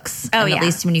fave books. Oh, and at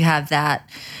least when you have that,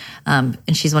 and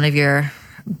she's one of your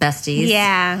besties.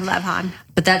 Yeah, love Han.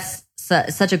 But that's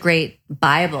such a great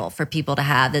Bible for people to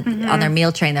have that on their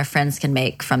meal train, their friends can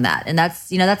make from that. And that's,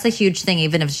 that's a huge thing,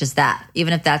 even if it's just that,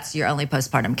 even if that's your only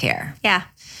postpartum care. Yeah.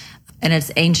 And it's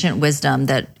ancient wisdom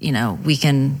that, we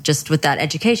can just, with that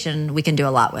education, we can do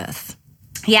a lot with.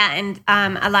 Yeah. And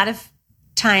a lot of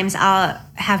times I'll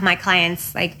have my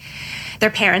clients, like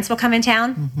their parents will come in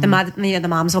town. The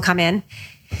moms will come in,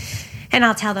 and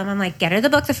I'll tell them, I'm like, get her the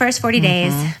book, The First 40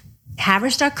 Days. Have her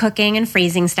start cooking and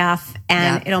freezing stuff,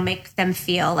 and it'll make them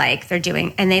feel like they're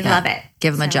doing, and they love it.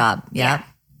 Give them a job. Yeah.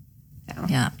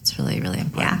 It's really, really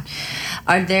important. Yeah.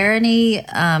 Are there any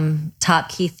top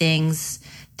key things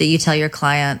that you tell your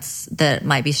clients that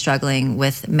might be struggling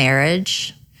with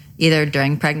marriage, either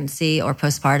during pregnancy or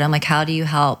postpartum? Like, how do you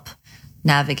help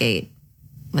navigate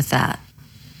with that?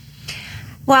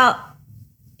 Well,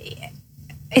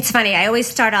 it's funny. I always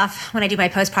start off when I do my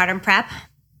postpartum prep,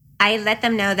 I let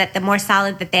them know that the more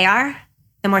solid that they are,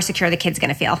 the more secure the kid's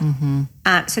going to feel.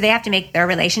 So they have to make their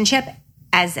relationship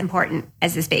as important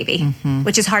as this baby,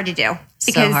 which is hard to do.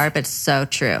 So hard, but so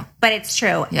true. But it's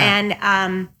true. Yeah.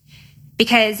 And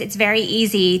because it's very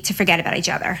easy to forget about each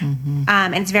other.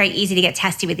 And it's very easy to get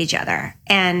testy with each other.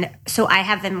 And so I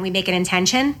have them, we make an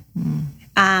intention. And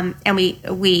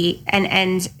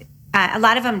a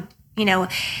lot of them,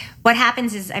 what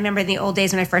happens is, I remember in the old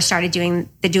days when I first started doing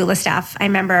the doula stuff, I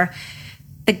remember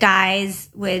the guys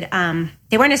would,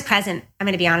 they weren't as present, I'm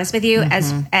going to be honest with you,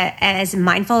 as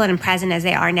mindful and present as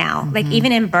they are now. Like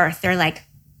even in birth, they're like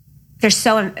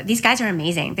these guys are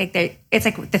amazing. It's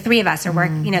like the three of us are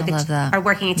are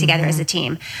working together as a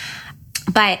team.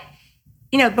 But,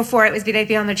 before it was they'd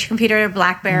be on the computer,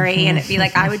 BlackBerry, and it'd be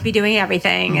like, I would be doing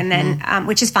everything. And then,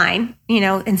 which is fine,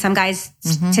 and some guys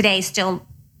today still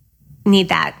need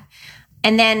that.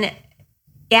 And then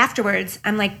afterwards,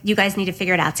 I'm like, you guys need to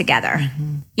figure it out together,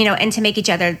 and to make each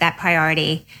other that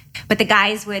priority. But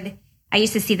I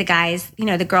used to see the guys,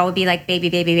 the girl would be like, baby,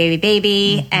 baby, baby,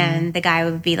 baby. And the guy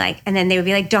would be like, and then they would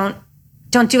be like, don't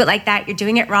do it like that. You're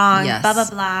doing it wrong, blah, blah,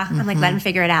 blah. I'm like, let him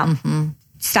figure it out.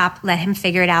 Stop, let him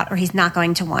figure it out, or he's not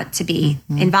going to want to be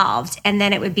involved. And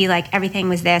then it would be like, everything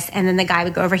was this. And then the guy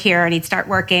would go over here and he'd start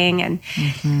working and,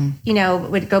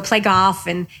 would go play golf.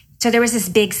 And so there was this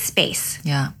big space.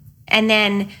 Yeah. And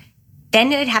then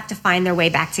they'd have to find their way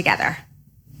back together.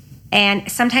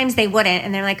 And sometimes they wouldn't.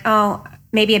 And they're like, oh,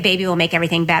 maybe a baby will make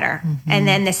everything better. And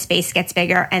then the space gets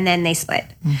bigger and then they split.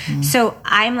 So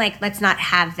I'm like, let's not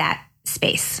have that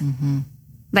space.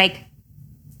 Like,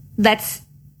 let's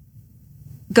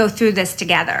go through this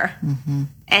together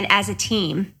and as a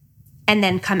team and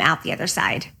then come out the other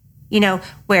side,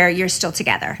 where you're still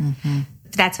together.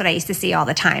 That's what I used to see all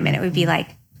the time. And it would be like,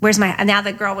 and now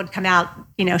the girl would come out,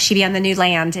 she'd be on the new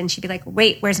land and she'd be like,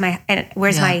 wait, where's my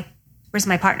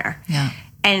partner? Yeah.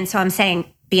 And so I'm saying,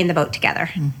 be in the boat together,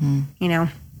 I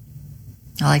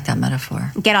like that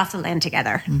metaphor. Get off the land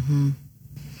together.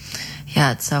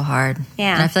 Yeah, it's so hard.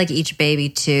 Yeah. And I feel like each baby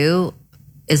too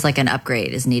is like an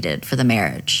upgrade is needed for the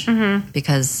marriage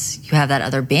because you have that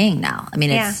other being now. I mean,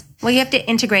 you have to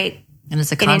integrate and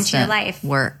it's a it into constant your life.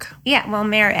 Work. Yeah. Well,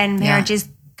 marriage is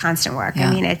constant work. Yeah.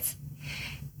 I mean, it's,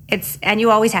 and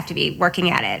you always have to be working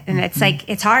at it. And it's like,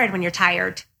 it's hard when you're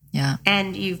tired. Yeah.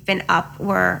 And you've been up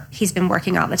where he's been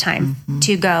working all the time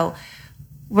to go,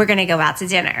 we're going to go out to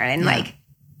dinner and like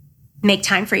make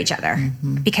time for each other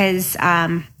because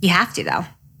you have to though.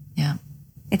 Yeah.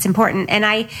 It's important. And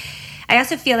I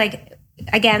also feel like,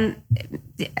 again,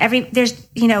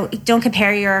 don't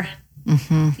compare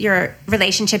your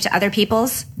relationship to other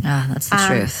people's. That's the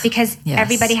truth. Because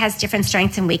everybody has different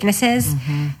strengths and weaknesses.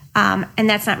 And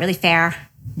that's not really fair.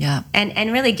 Yeah.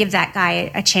 And really give that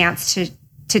guy a chance to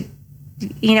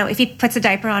if he puts a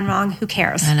diaper on wrong, who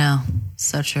cares? I know.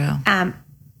 So true.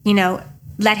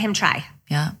 Let him try.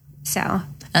 Yeah. So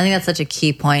I think that's such a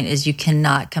key point is you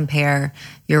cannot compare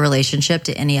your relationship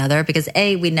to any other because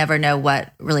we never know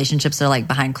what relationships are like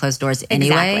behind closed doors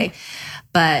anyway. Exactly.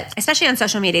 But especially on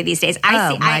social media these days,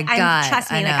 God,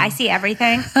 trust me, I see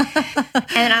everything.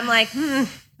 And I'm like,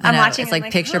 I'm watching. It's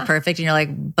like picture perfect. And you're like,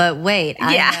 but wait,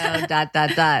 I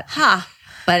know, ... Huh.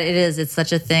 But it's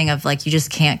such a thing of like, you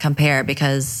just can't compare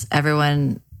because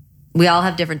we all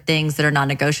have different things that are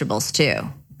non-negotiables too.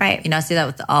 Right. I see that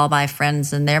with all my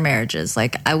friends and their marriages.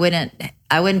 Like I wouldn't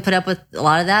put up with a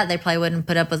lot of that. They probably wouldn't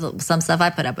put up with some stuff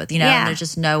I put up with, and there's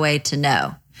just no way to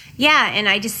know. Yeah. And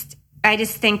I just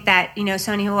think that,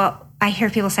 Sonia, well, I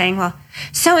hear people saying, well,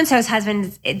 so-and-so's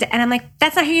husband, and I'm like,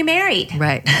 that's not who you married.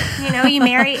 Right. You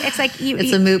marry, it's like,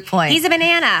 it's a moot point. He's a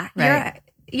banana. Right.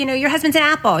 Your husband's an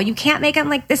apple. You can't make him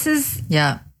like, this is.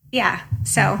 Yeah. Yeah.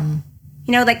 So,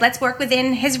 let's work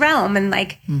within his realm and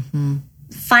like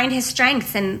find his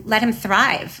strengths and let him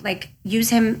thrive. Like use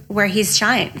him where he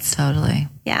shines. Totally.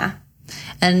 Yeah.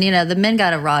 And, the men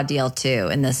got a raw deal too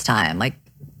in this time. Like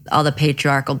all the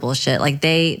patriarchal bullshit. Like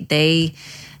they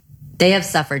have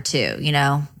suffered too,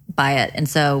 by it. And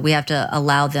so we have to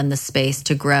allow them the space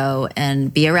to grow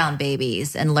and be around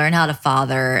babies and learn how to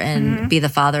father and be the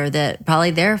father that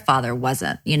probably their father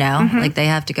wasn't, like they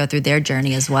have to go through their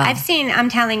journey as well. I'm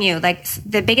telling you, like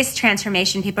the biggest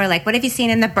transformation, people are like, what have you seen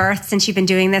in the birth since you've been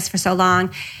doing this for so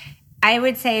long? I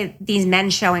would say these men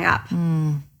showing up.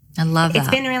 I love that. It's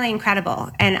been really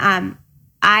incredible. And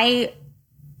I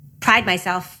pride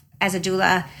myself as a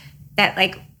doula that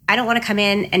like, I don't want to come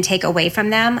in and take away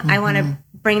from them. I want to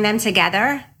bring them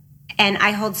together, and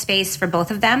I hold space for both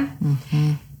of them,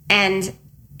 and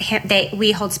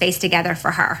we hold space together for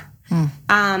her.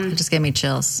 It just gave me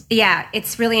chills. Yeah,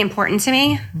 it's really important to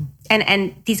me,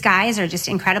 and these guys are just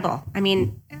incredible. I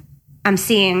mean, I'm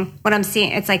seeing.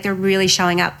 It's like they're really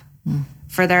showing up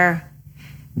for their,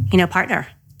 partner.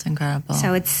 It's incredible.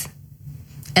 So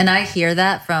and I hear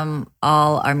that from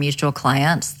all our mutual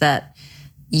clients that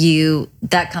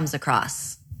comes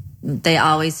across. They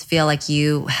always feel like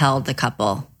you held the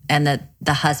couple and that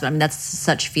the husband, that's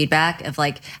such feedback of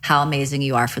like how amazing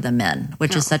you are for the men,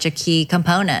 which is such a key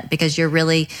component because you're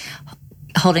really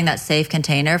holding that safe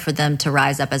container for them to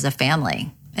rise up as a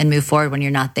family and move forward when you're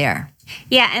not there.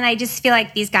 Yeah. And I just feel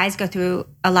like these guys go through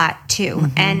a lot too.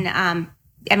 And,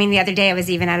 the other day I was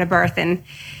even at a birth and,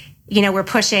 we're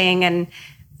pushing and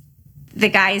the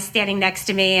guy is standing next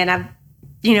to me and I'm,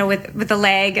 with the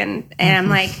leg and I'm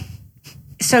like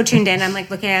so tuned in. I'm like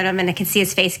looking at him and I can see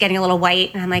his face getting a little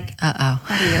white and I'm like, uh-oh.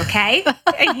 Are you okay?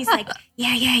 And he's like,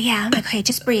 yeah. I'm like, okay,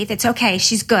 just breathe. It's okay.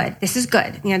 She's good. This is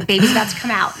good. The baby's about to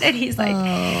come out. And he's like,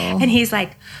 okay.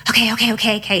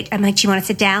 I'm like, do you want to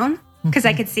sit down? Because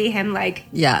I could see him like,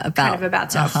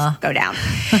 about to go down.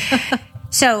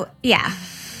 So yeah.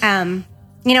 And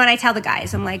I tell the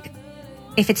guys, I'm like,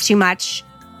 if it's too much,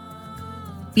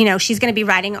 she's going to be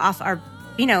riding off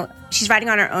she's riding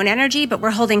on her own energy, but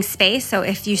we're holding space. So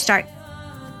if you start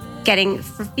getting,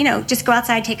 just go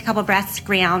outside, take a couple breaths,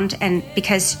 ground. And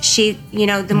because she,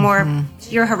 the more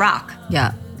you're her rock.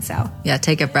 Yeah. So. Yeah.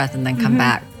 Take a breath and then come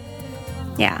back.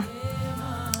 Yeah.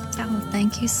 Well,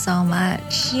 thank you so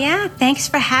much. Yeah. Thanks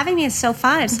for having me. It's so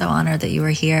fun. I'm so honored that you were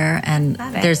here. And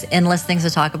there's endless things to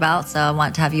talk about. So I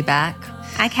want to have you back.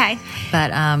 Okay.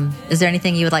 But is there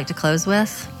anything you would like to close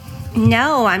with?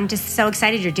 No, I'm just so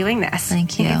excited you're doing this.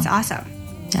 Thank you. It's awesome.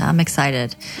 Yeah, I'm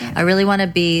excited. Yeah. I really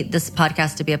want this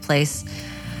podcast to be a place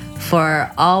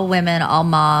for all women, all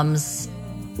moms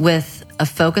with a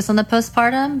focus on the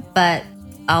postpartum, but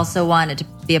I also want it to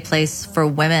be a place for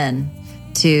women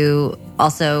to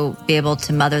also be able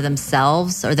to mother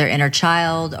themselves or their inner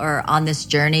child or on this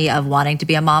journey of wanting to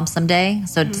be a mom someday.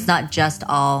 So it's not just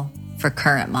all for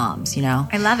current moms,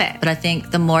 I love it. But I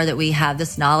think the more that we have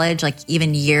this knowledge, like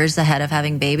even years ahead of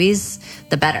having babies,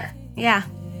 the better. Yeah,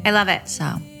 I love it. So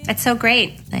it's so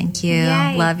great. Thank you.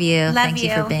 Yay. Love you. Love Thank you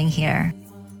for being here.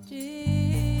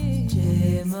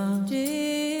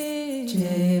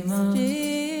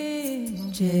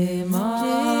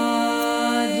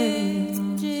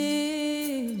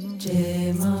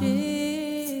 Jema.